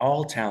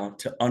talent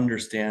to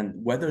understand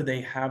whether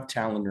they have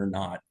talent or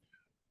not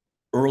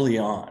early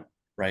on,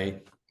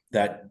 right?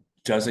 That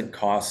doesn't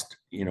cost,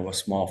 a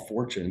small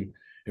fortune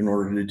in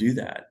order to do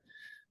that.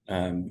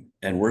 And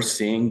we're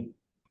seeing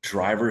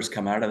drivers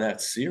come out of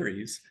that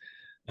series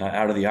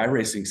out of the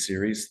iRacing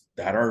series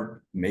that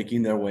are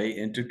making their way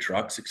into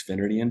trucks,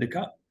 Xfinity, into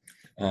Cup.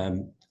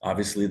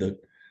 Obviously, the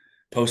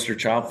poster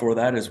child for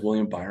that is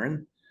William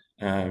Byron.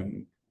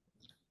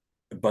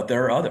 But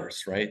there are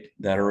others, right,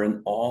 that are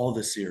in all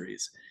the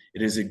series.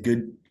 It is a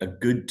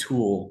good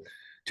tool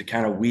to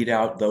kind of weed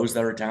out those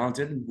that are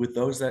talented with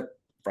those that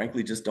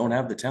frankly just don't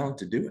have the talent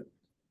to do it.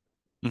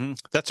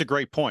 That's a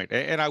great point.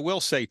 And I will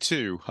say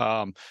too,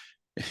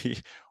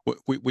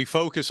 we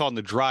focus on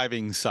the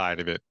driving side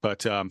of it,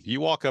 but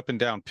you walk up and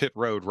down pit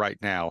road right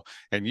now,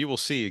 and you will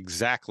see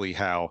exactly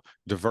how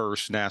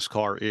diverse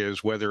NASCAR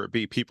is, whether it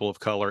be people of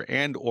color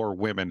and or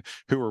women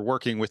who are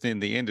working within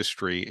the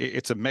industry.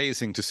 It's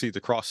amazing to see the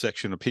cross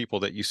section of people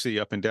that you see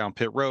up and down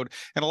pit road,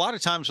 and a lot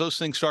of times those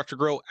things start to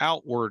grow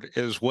outward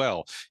as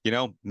well.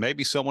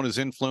 Maybe someone is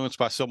influenced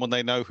by someone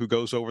they know who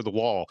goes over the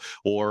wall,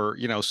 or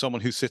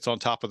someone who sits on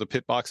top of the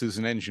pit box as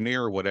an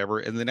engineer or whatever,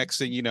 and the next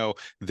thing you know,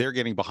 they're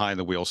getting behind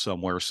the wheel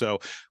somewhere. So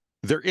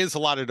there is a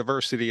lot of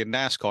diversity in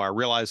NASCAR. I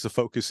realize the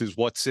focus is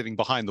what's sitting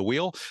behind the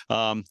wheel,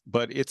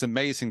 but it's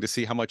amazing to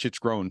see how much it's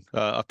grown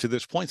up to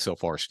this point so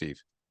far,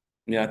 Steve.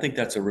 Yeah, I think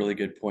that's a really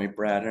good point,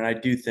 Brad. And I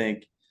do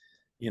think,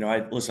 I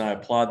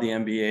applaud the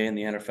NBA and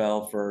the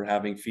NFL for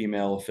having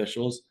female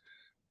officials.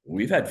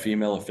 We've had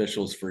female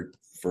officials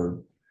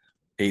for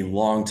a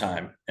long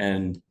time,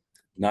 and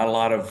not a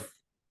lot of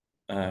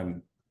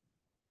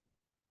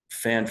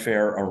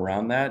fanfare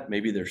around that.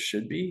 Maybe there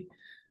should be.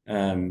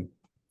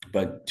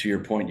 But to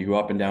your point, you go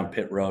up and down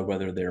pit road,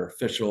 whether they're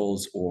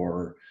officials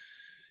or,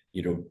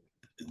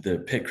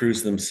 the pit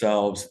crews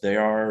themselves,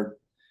 it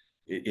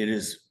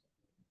is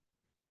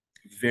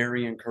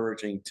very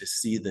encouraging to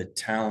see the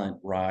talent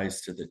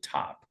rise to the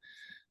top.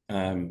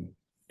 And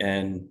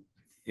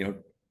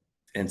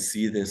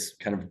see this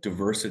kind of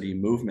diversity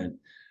movement.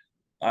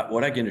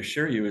 What I can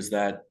assure you is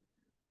that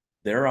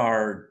there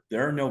are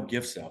no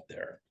gifts out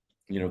there.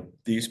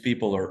 These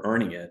people are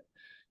earning it.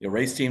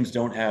 Race teams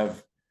don't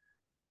have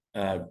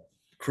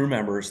crew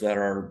members that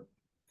are,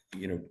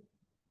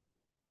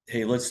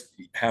 hey, let's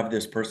have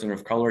this person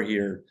of color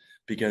here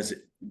because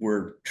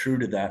we're true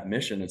to that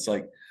mission. It's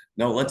like,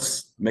 no,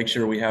 let's make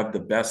sure we have the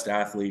best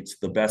athletes,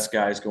 the best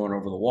guys going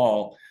over the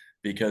wall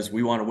because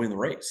we want to win the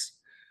race.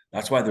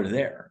 That's why they're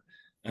there.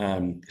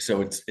 So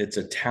it's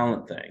a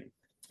talent thing.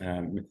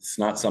 It's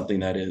not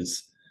something that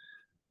is,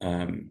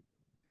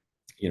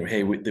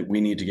 hey,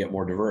 we need to get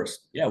more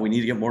diverse. Yeah, we need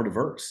to get more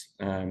diverse.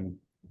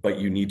 But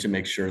you need to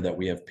make sure that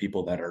we have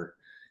people that are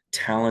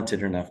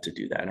talented enough to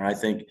do that. And I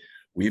think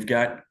we've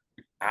got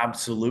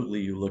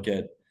absolutely, you look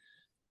at,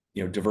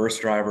 diverse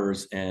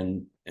drivers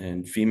and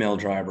female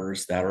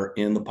drivers that are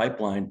in the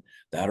pipeline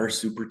that are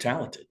super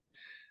talented.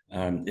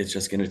 It's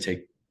just going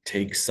to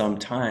take some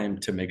time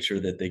to make sure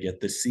that they get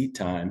the seat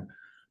time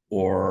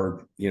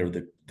or,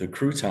 the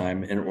crew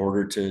time in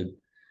order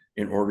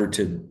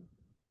to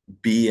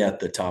be at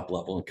the top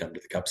level and come to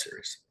the Cup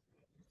Series.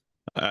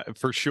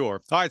 For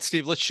sure. All right,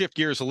 Steve, let's shift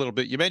gears a little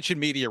bit. You mentioned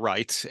media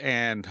rights,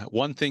 and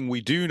one thing we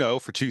do know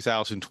for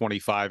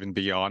 2025 and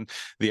beyond,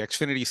 the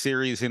Xfinity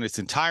series in its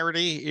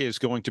entirety is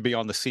going to be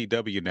on the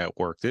CW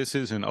network. This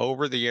is an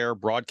over-the-air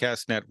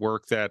broadcast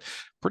network that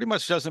pretty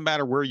much doesn't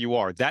matter where you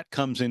are. That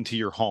comes into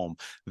your home.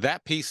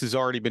 That piece has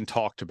already been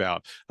talked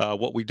about.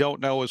 What we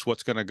don't know is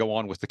what's going to go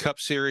on with the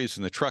Cup Series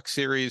and the Truck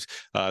Series.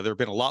 There have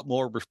been a lot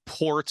more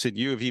reports, and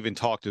you have even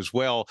talked as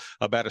well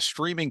about a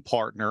streaming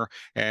partner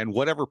and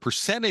whatever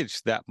percentage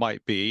that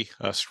might be,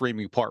 a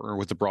streaming partner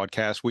with the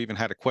broadcast. We even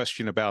had a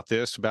question about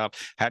this, about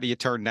how do you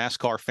turn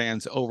NASCAR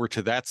fans over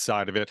to that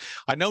side of it.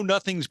 I know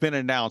nothing's been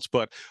announced,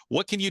 but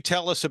what can you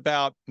tell us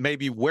about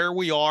maybe where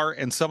we are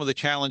and some of the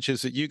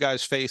challenges that you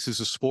guys face as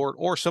a sport,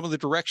 or some of the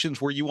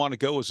directions where you want to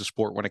go as a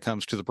sport when it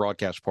comes to the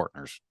broadcast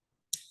partners?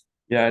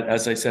 Yeah,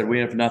 as I said, we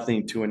have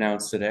nothing to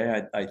announce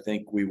today. I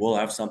think we will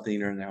have something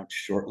to announce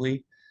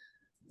shortly.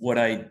 What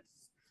I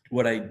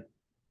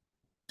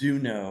do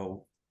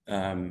know,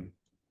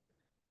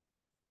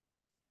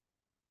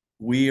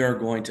 we are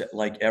going to,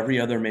 like every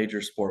other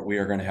major sport, we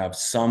are going to have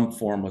some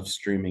form of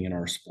streaming in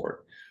our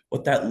sport.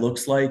 What that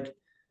looks like,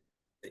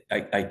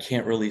 I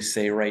can't really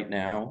say right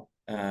now.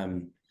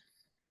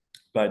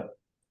 But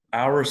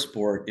our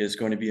sport is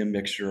going to be a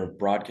mixture of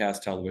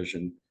broadcast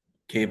television,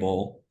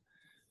 cable,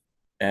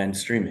 and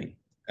streaming.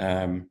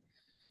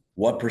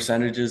 What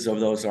percentages of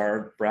those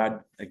are,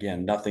 Brad?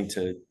 Again, nothing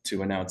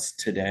to announce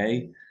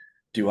today.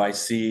 Do I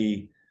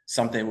see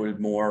something with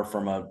more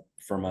from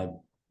a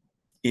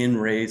in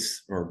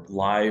race or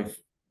live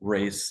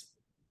race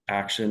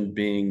action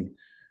being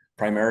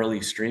primarily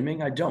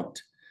streaming? I don't.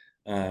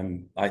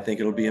 I think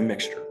it'll be a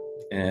mixture,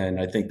 and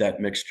I think that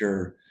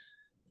mixture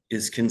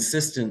is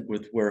consistent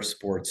with where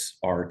sports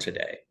are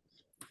today.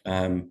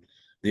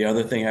 The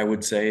other thing I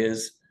would say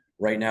is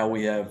right now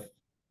we have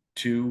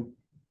 2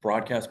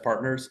 broadcast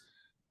partners.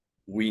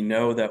 We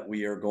know that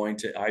we are going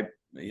to,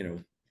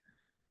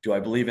 do I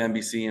believe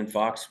NBC and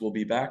Fox will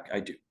be back? I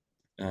do.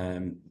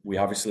 We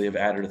obviously have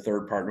added a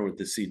 3rd partner with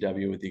the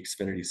CW with the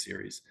Xfinity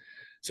series.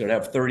 So to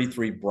have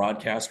 33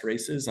 broadcast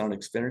races on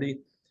Xfinity,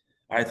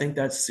 I think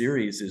that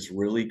series is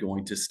really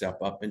going to step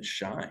up and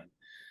shine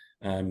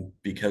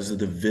because of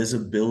the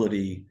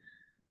visibility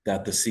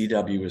that the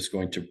CW is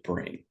going to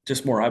bring.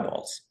 Just more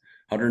eyeballs,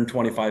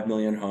 125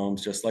 million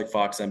homes, just like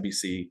Fox,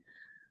 NBC,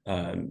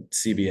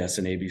 CBS,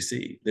 and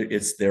ABC.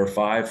 It's their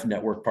 5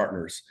 network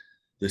partners.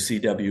 The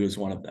CW is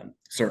one of them.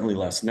 Certainly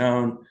less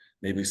known,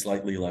 maybe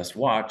slightly less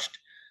watched,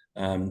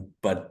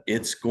 but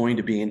it's going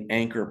to be an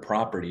anchor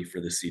property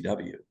for the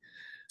CW.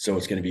 So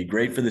it's going to be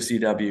great for the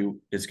CW.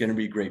 It's going to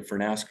be great for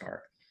NASCAR.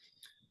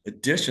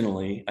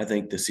 Additionally, I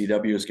think the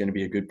CW is going to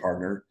be a good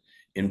partner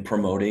in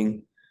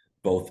promoting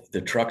both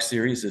the Truck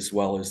Series as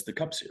well as the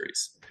Cup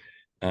Series.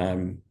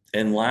 And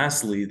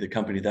lastly, the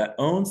company that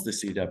owns the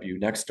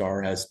CW,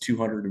 Nexstar, has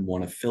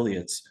 201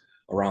 affiliates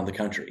around the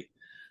country.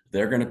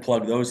 They're going to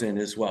plug those in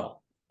as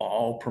well,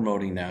 all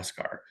promoting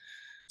NASCAR.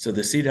 So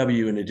the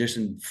CW, in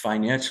addition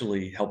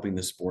financially helping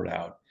the sport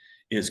out,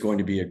 is going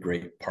to be a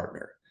great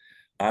partner.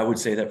 I would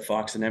say that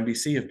Fox and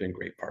NBC have been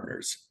great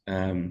partners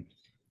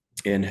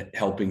in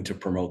helping to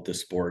promote the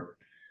sport,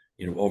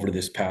 over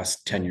this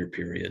past 10-year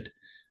period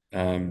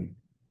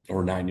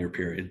or 9-year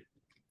period,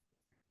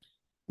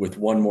 with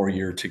one more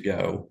year to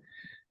go.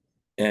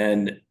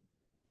 And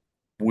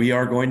we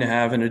are going to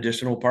have an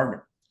additional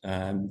partner,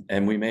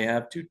 and we may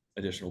have 2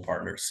 additional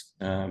partners.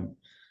 And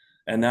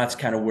that's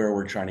kind of where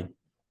we're trying to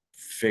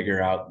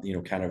figure out,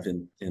 kind of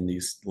in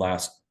these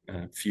last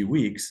few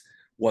weeks,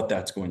 what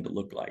that's going to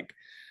look like.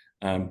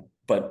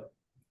 But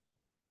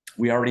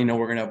we already know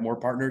we're going to have more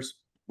partners.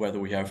 Whether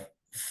we have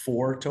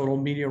 4 total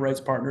media rights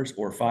partners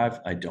or 5,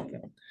 I don't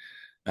know.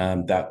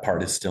 That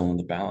part is still in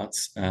the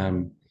balance.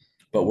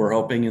 But we're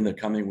hoping in the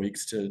coming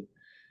weeks to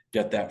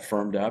get that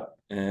firmed up.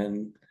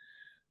 And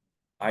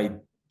I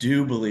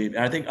do believe,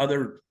 and I think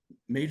other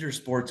major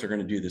sports are going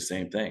to do the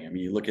same thing. I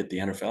mean, you look at the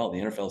NFL. The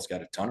NFL's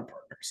got a ton of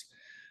partners.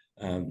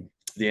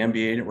 The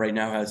NBA right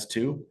now has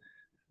 2.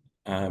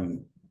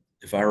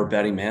 If I were a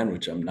betting man,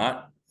 which I'm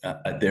not,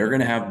 they're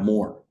going to have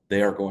more.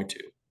 They are going to.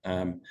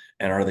 And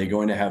are they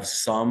going to have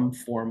some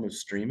form of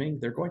streaming?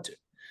 They're going to.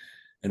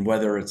 And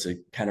whether it's a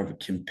kind of a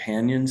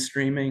companion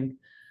streaming,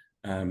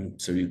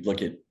 so you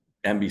look at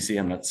NBC,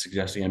 I'm not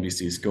suggesting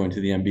NBC is going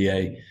to the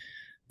NBA,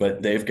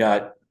 but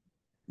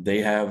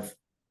they have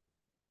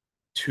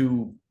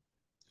 2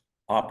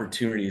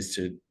 opportunities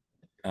to,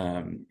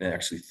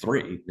 actually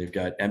 3. They've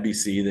got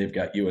NBC, they've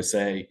got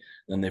USA,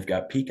 then they've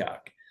got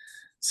Peacock.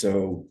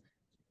 So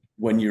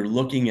when you're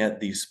looking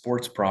at these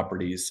sports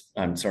properties,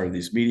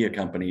 these media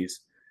companies,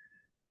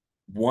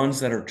 ones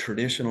that are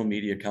traditional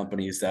media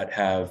companies that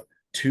have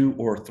 2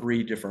 or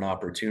 3 different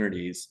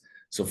opportunities.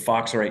 So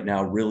Fox right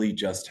now really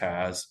just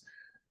has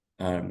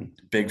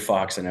Big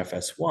Fox and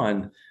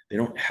FS1. They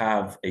don't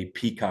have a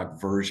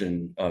Peacock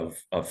version of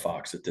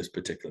Fox at this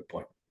particular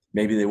point.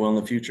 Maybe they will in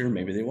the future,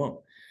 maybe they won't.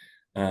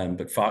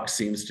 But Fox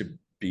seems to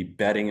be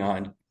betting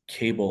on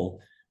cable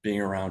being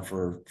around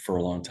for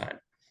a long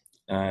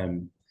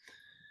time.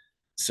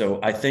 So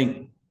I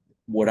think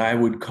what I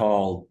would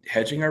call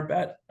hedging our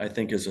bet, I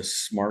think, is a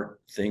smart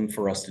thing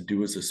for us to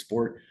do as a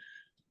sport.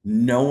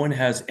 No one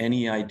has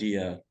any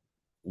idea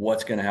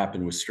what's going to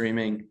happen with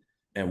streaming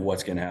and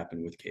what's going to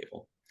happen with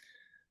cable.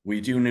 We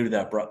do know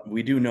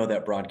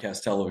that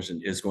broadcast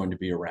television is going to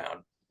be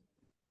around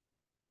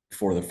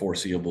for the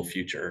foreseeable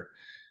future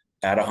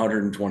at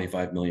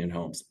 125 million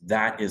homes.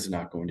 That is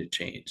not going to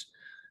change.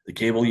 The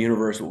cable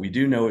universe, what we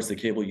do know is the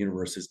cable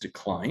universe has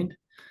declined.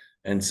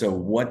 And so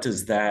what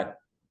does that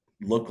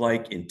look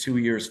like in 2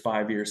 years,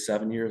 5 years,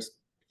 7 years?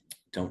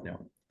 Don't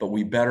know. But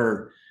we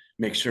better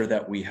make sure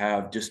that we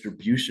have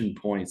distribution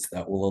points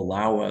that will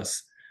allow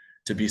us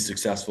to be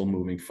successful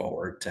moving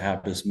forward, to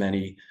have as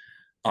many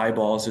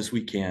eyeballs as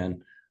we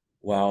can,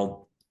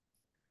 while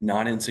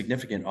not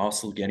insignificant,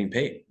 also getting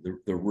paid.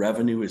 The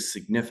revenue is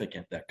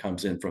significant that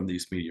comes in from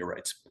these media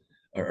rights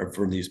or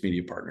from these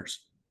media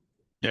partners.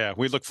 Yeah,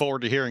 we look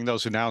forward to hearing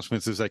those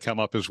announcements as they come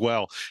up as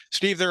well.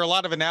 Steve, there are a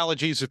lot of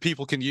analogies that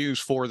people can use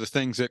for the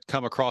things that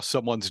come across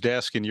someone's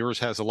desk, and yours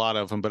has a lot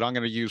of them, but I'm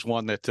going to use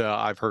one that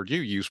I've heard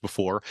you use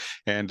before,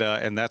 and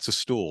that's a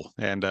stool.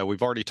 And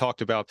we've already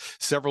talked about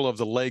several of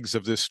the legs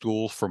of this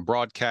stool, from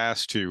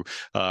broadcast to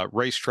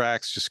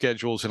racetracks to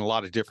schedules and a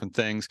lot of different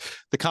things.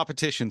 The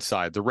competition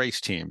side, the race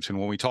teams. And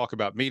when we talk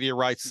about media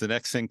rights, the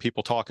next thing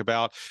people talk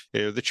about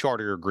the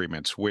charter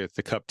agreements with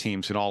the Cup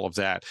teams and all of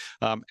that.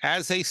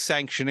 As a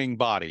sanctioning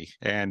body,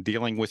 and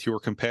dealing with your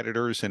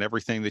competitors and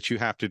everything that you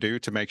have to do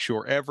to make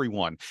sure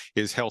everyone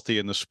is healthy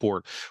in the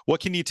sport,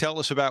 what can you tell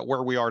us about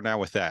where we are now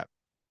with that?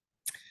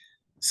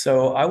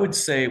 So I would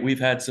say we've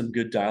had some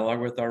good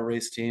dialogue with our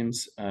race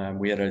teams.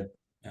 We have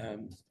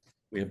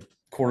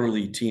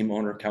quarterly team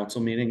owner council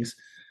meetings.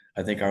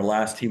 I think our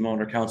last team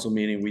owner council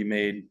meeting, we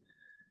made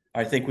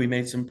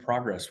some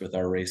progress with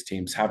our race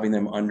teams, having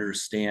them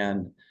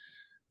understand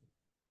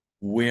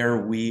where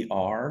we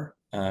are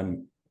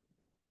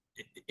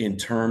in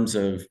terms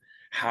of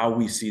how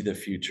we see the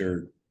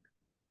future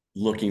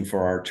looking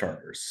for our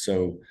charters.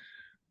 So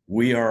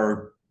we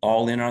are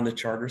all in on the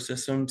charter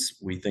systems.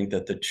 We think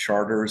that the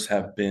charters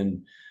have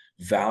been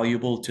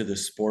valuable to the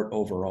sport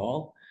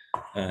overall.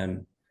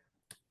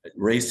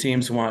 Race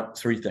teams want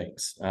three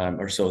things,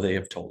 or so they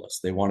have told us.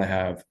 They want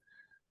to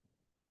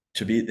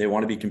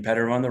be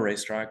competitive on the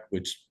racetrack,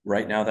 which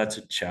right now that's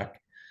a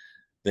check.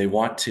 They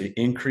want to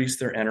increase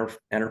their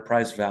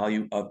enterprise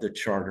value of the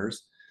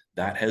charters.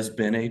 That has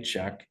been a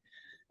check.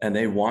 And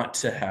they want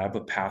to have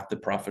a path to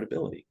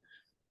profitability.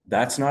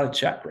 That's not a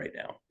check right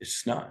now. It's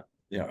just not.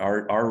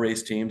 Our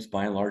race teams,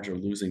 by and large, are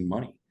losing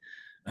money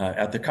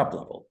at the cup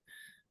level.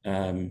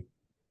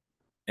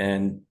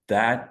 And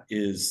that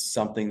is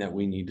something that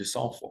we need to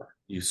solve for.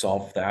 You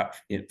solve that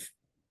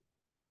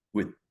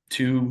with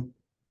two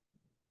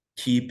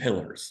key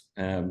pillars.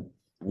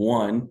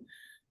 One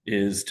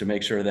is to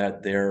make sure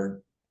that they're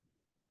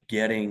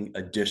getting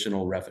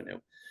additional revenue.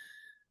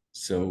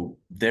 So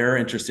they're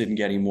interested in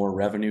getting more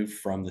revenue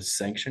from the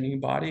sanctioning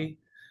body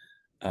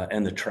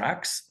and the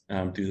tracks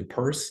through the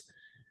purse.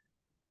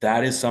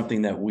 That is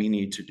something that we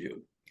need to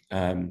do.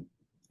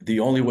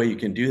 The only way you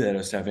can do that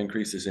is to have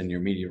increases in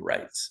your media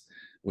rights,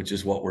 which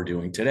is what we're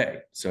doing today.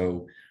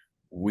 So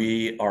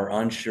we are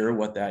unsure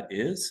what that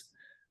is.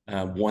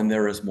 When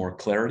there is more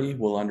clarity,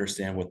 we'll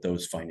understand what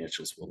those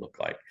financials will look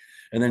like.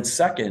 And then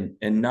second,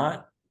 and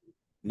not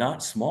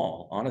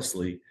small,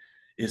 honestly,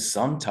 is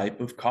some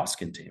type of cost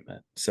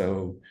containment.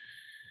 So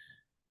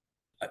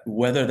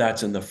whether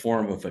that's in the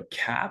form of a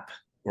cap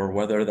or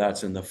whether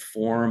that's in the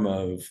form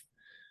of,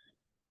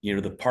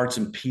 the parts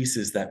and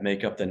pieces that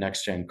make up the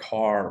next gen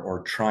car,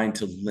 or trying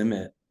to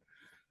limit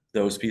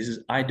those pieces,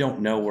 I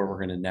don't know where we're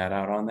going to net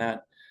out on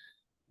that.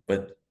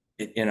 But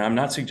and I'm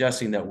not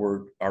suggesting that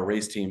our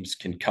race teams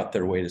can cut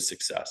their way to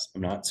success.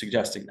 I'm not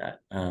suggesting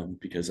that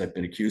because I've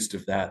been accused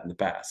of that in the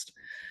past.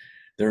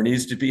 There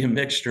needs to be a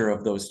mixture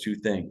of those two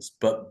things,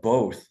 but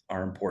both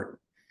are important.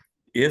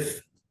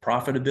 If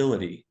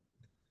profitability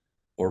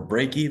or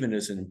break even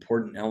is an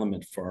important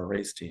element for our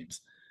race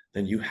teams,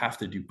 then you have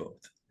to do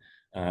both.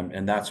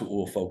 And that's what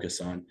we'll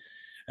focus on.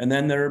 And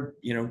then there'll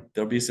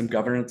be some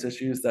governance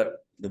issues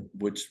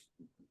which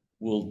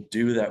will,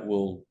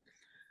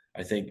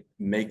 I think,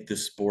 make the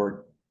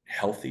sport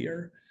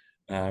healthier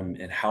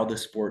and how the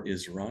sport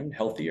is run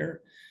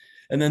healthier.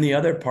 And then the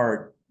other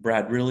part,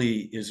 Brad,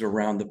 really is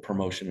around the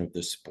promotion of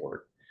the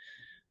sport.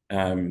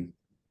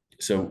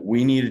 So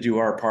we need to do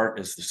our part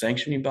as the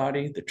sanctioning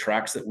body. The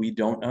tracks that we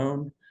don't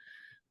own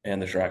and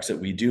the tracks that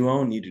we do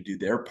own need to do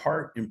their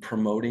part in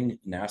promoting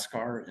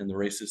NASCAR and the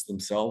races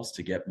themselves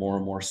to get more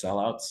and more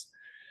sellouts.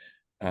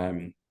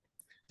 The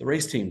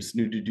race teams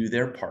need to do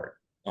their part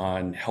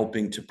on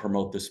helping to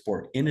promote the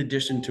sport in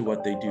addition to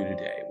what they do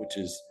today, which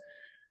is,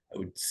 I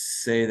would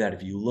say that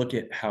if you look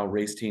at how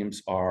race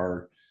teams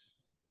are,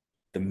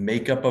 the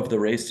makeup of the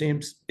race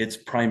teams, it's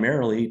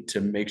primarily to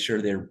make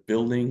sure they're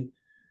building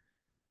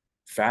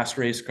fast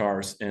race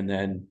cars and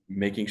then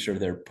making sure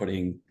they're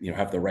putting,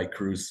 have the right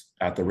crews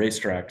at the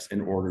racetracks in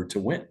order to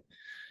win.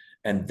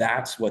 And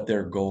that's what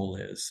their goal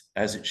is,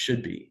 as it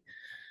should be.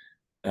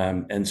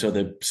 And so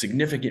the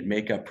significant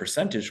makeup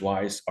percentage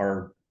wise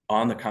are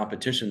on the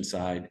competition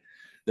side.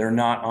 They're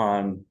not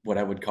on what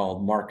I would call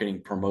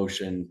marketing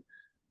promotion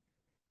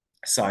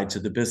sides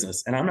of the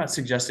business. And I'm not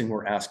suggesting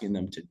we're asking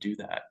them to do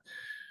that.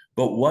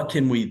 But what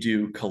can we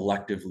do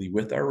collectively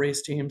with our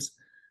race teams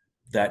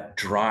that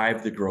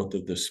drive the growth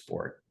of the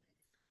sport?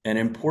 And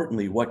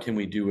importantly, what can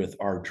we do with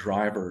our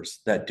drivers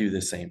that do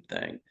the same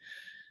thing?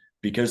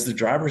 Because the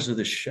drivers are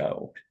the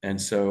show. And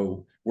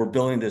so we're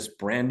building this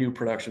brand new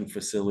production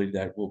facility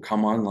that will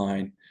come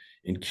online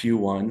in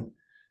Q1,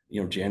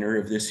 January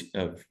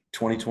of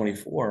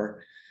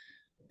 2024.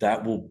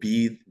 That will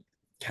be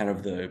kind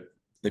of the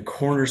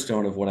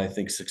cornerstone of what I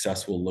think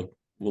success will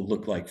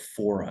look like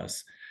for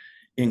us,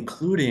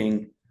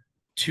 including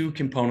two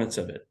components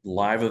of it: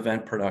 live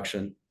event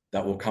production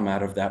that will come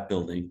out of that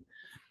building,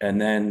 and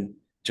then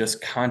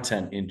just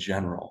content in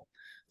general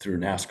through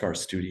NASCAR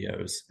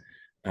Studios.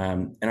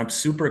 And I'm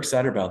super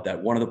excited about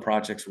that. One of the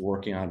projects we're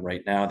working on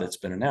right now that's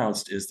been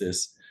announced is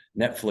this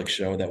Netflix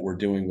show that we're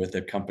doing with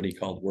a company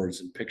called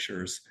Words and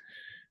Pictures.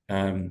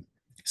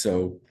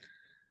 So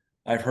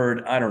I've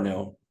heard, I don't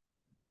know,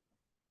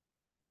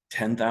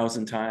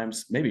 10,000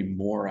 times, maybe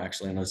more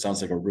actually. I know it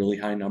sounds like a really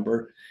high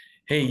number.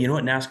 Hey, you know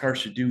what NASCAR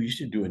should do? You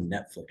should do a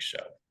Netflix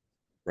show,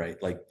 right?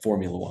 Like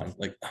Formula One.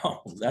 Like,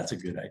 oh, that's a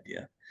good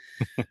idea.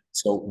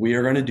 So we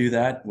are going to do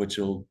that, which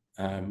will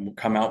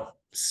come out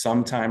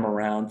sometime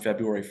around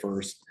February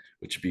 1st,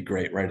 which would be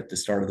great right at the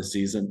start of the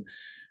season.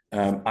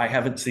 I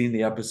haven't seen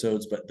the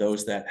episodes, but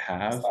those that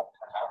have,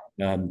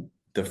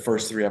 the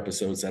first 3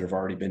 episodes that have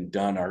already been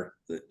done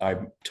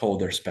I'm told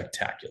they're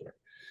spectacular,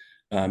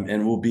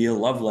 and will be a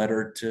love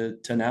letter to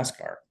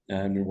NASCAR.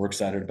 And we're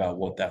excited about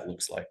what that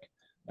looks like.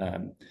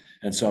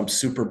 And so I'm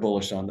super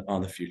bullish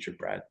on the future,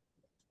 Brad.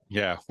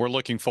 Yeah, we're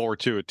looking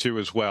forward to it too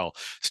as well.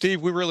 Steve,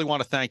 we really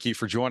want to thank you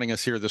for joining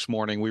us here this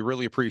morning. We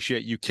really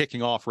appreciate you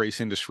kicking off Race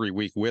Industry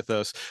Week with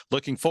us.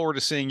 Looking forward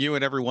to seeing you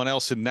and everyone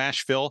else in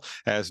Nashville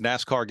as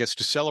NASCAR gets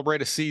to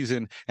celebrate a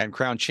season and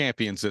crown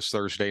champions this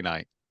Thursday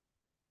night.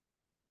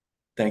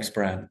 Thanks,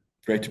 Brad.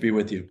 Great to be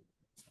with you.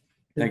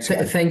 Thanks,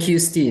 guys. Thank you,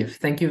 Steve.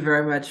 Thank you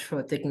very much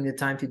for taking the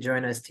time to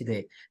join us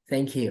today.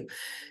 Thank you.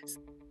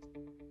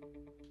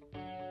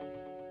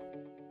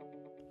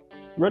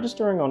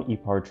 Registering on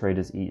ePartrade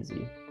is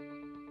easy.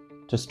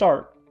 To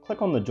start,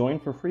 click on the Join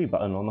for Free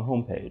button on the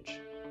homepage.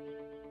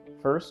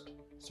 First,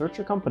 search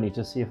your company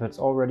to see if it's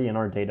already in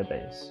our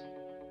database.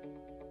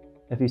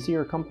 If you see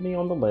your company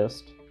on the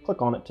list,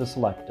 click on it to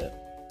select it.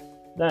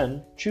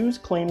 Then, choose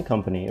Claim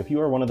Company if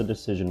you are one of the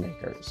decision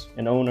makers,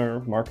 an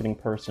owner, marketing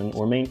person,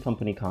 or main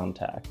company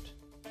contact.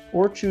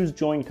 Or choose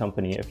Join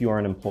Company if you are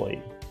an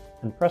employee,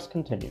 and press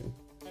Continue.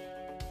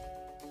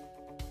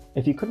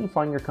 If you couldn't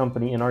find your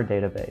company in our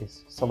database,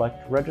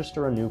 select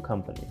Register a New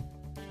Company.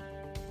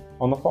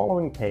 On the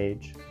following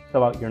page,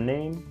 fill out your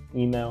name,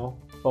 email,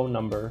 phone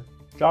number,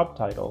 job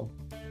title,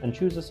 and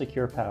choose a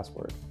secure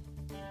password.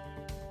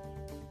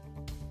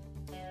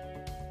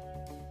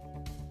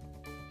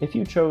 If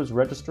you chose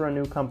Register a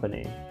New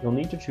Company, you'll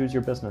need to choose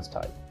your business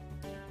type.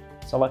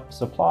 Select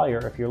Supplier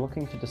if you're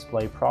looking to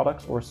display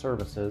products or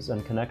services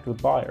and connect with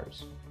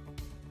buyers.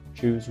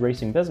 Choose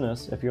Racing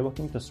Business if you're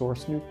looking to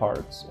source new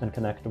parts and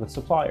connect with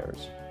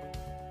suppliers.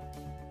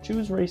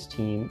 Choose Race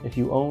Team if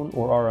you own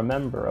or are a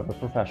member of a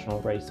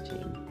professional race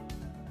team.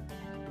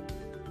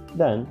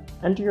 Then,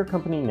 enter your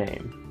company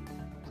name.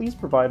 Please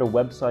provide a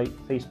website,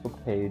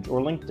 Facebook page,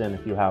 or LinkedIn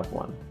if you have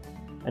one,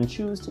 and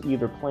choose to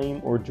either claim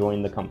or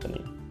join the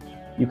company.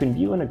 You can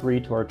view and agree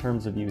to our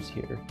terms of use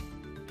here.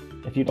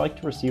 If you'd like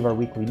to receive our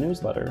weekly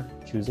newsletter,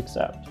 choose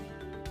Accept.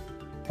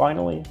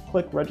 Finally,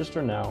 click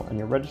Register Now and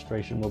your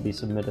registration will be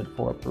submitted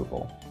for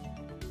approval.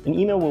 An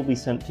email will be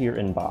sent to your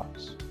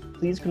inbox.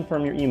 Please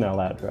confirm your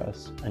email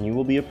address and you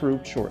will be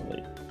approved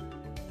shortly.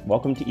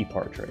 Welcome to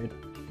ePartrade.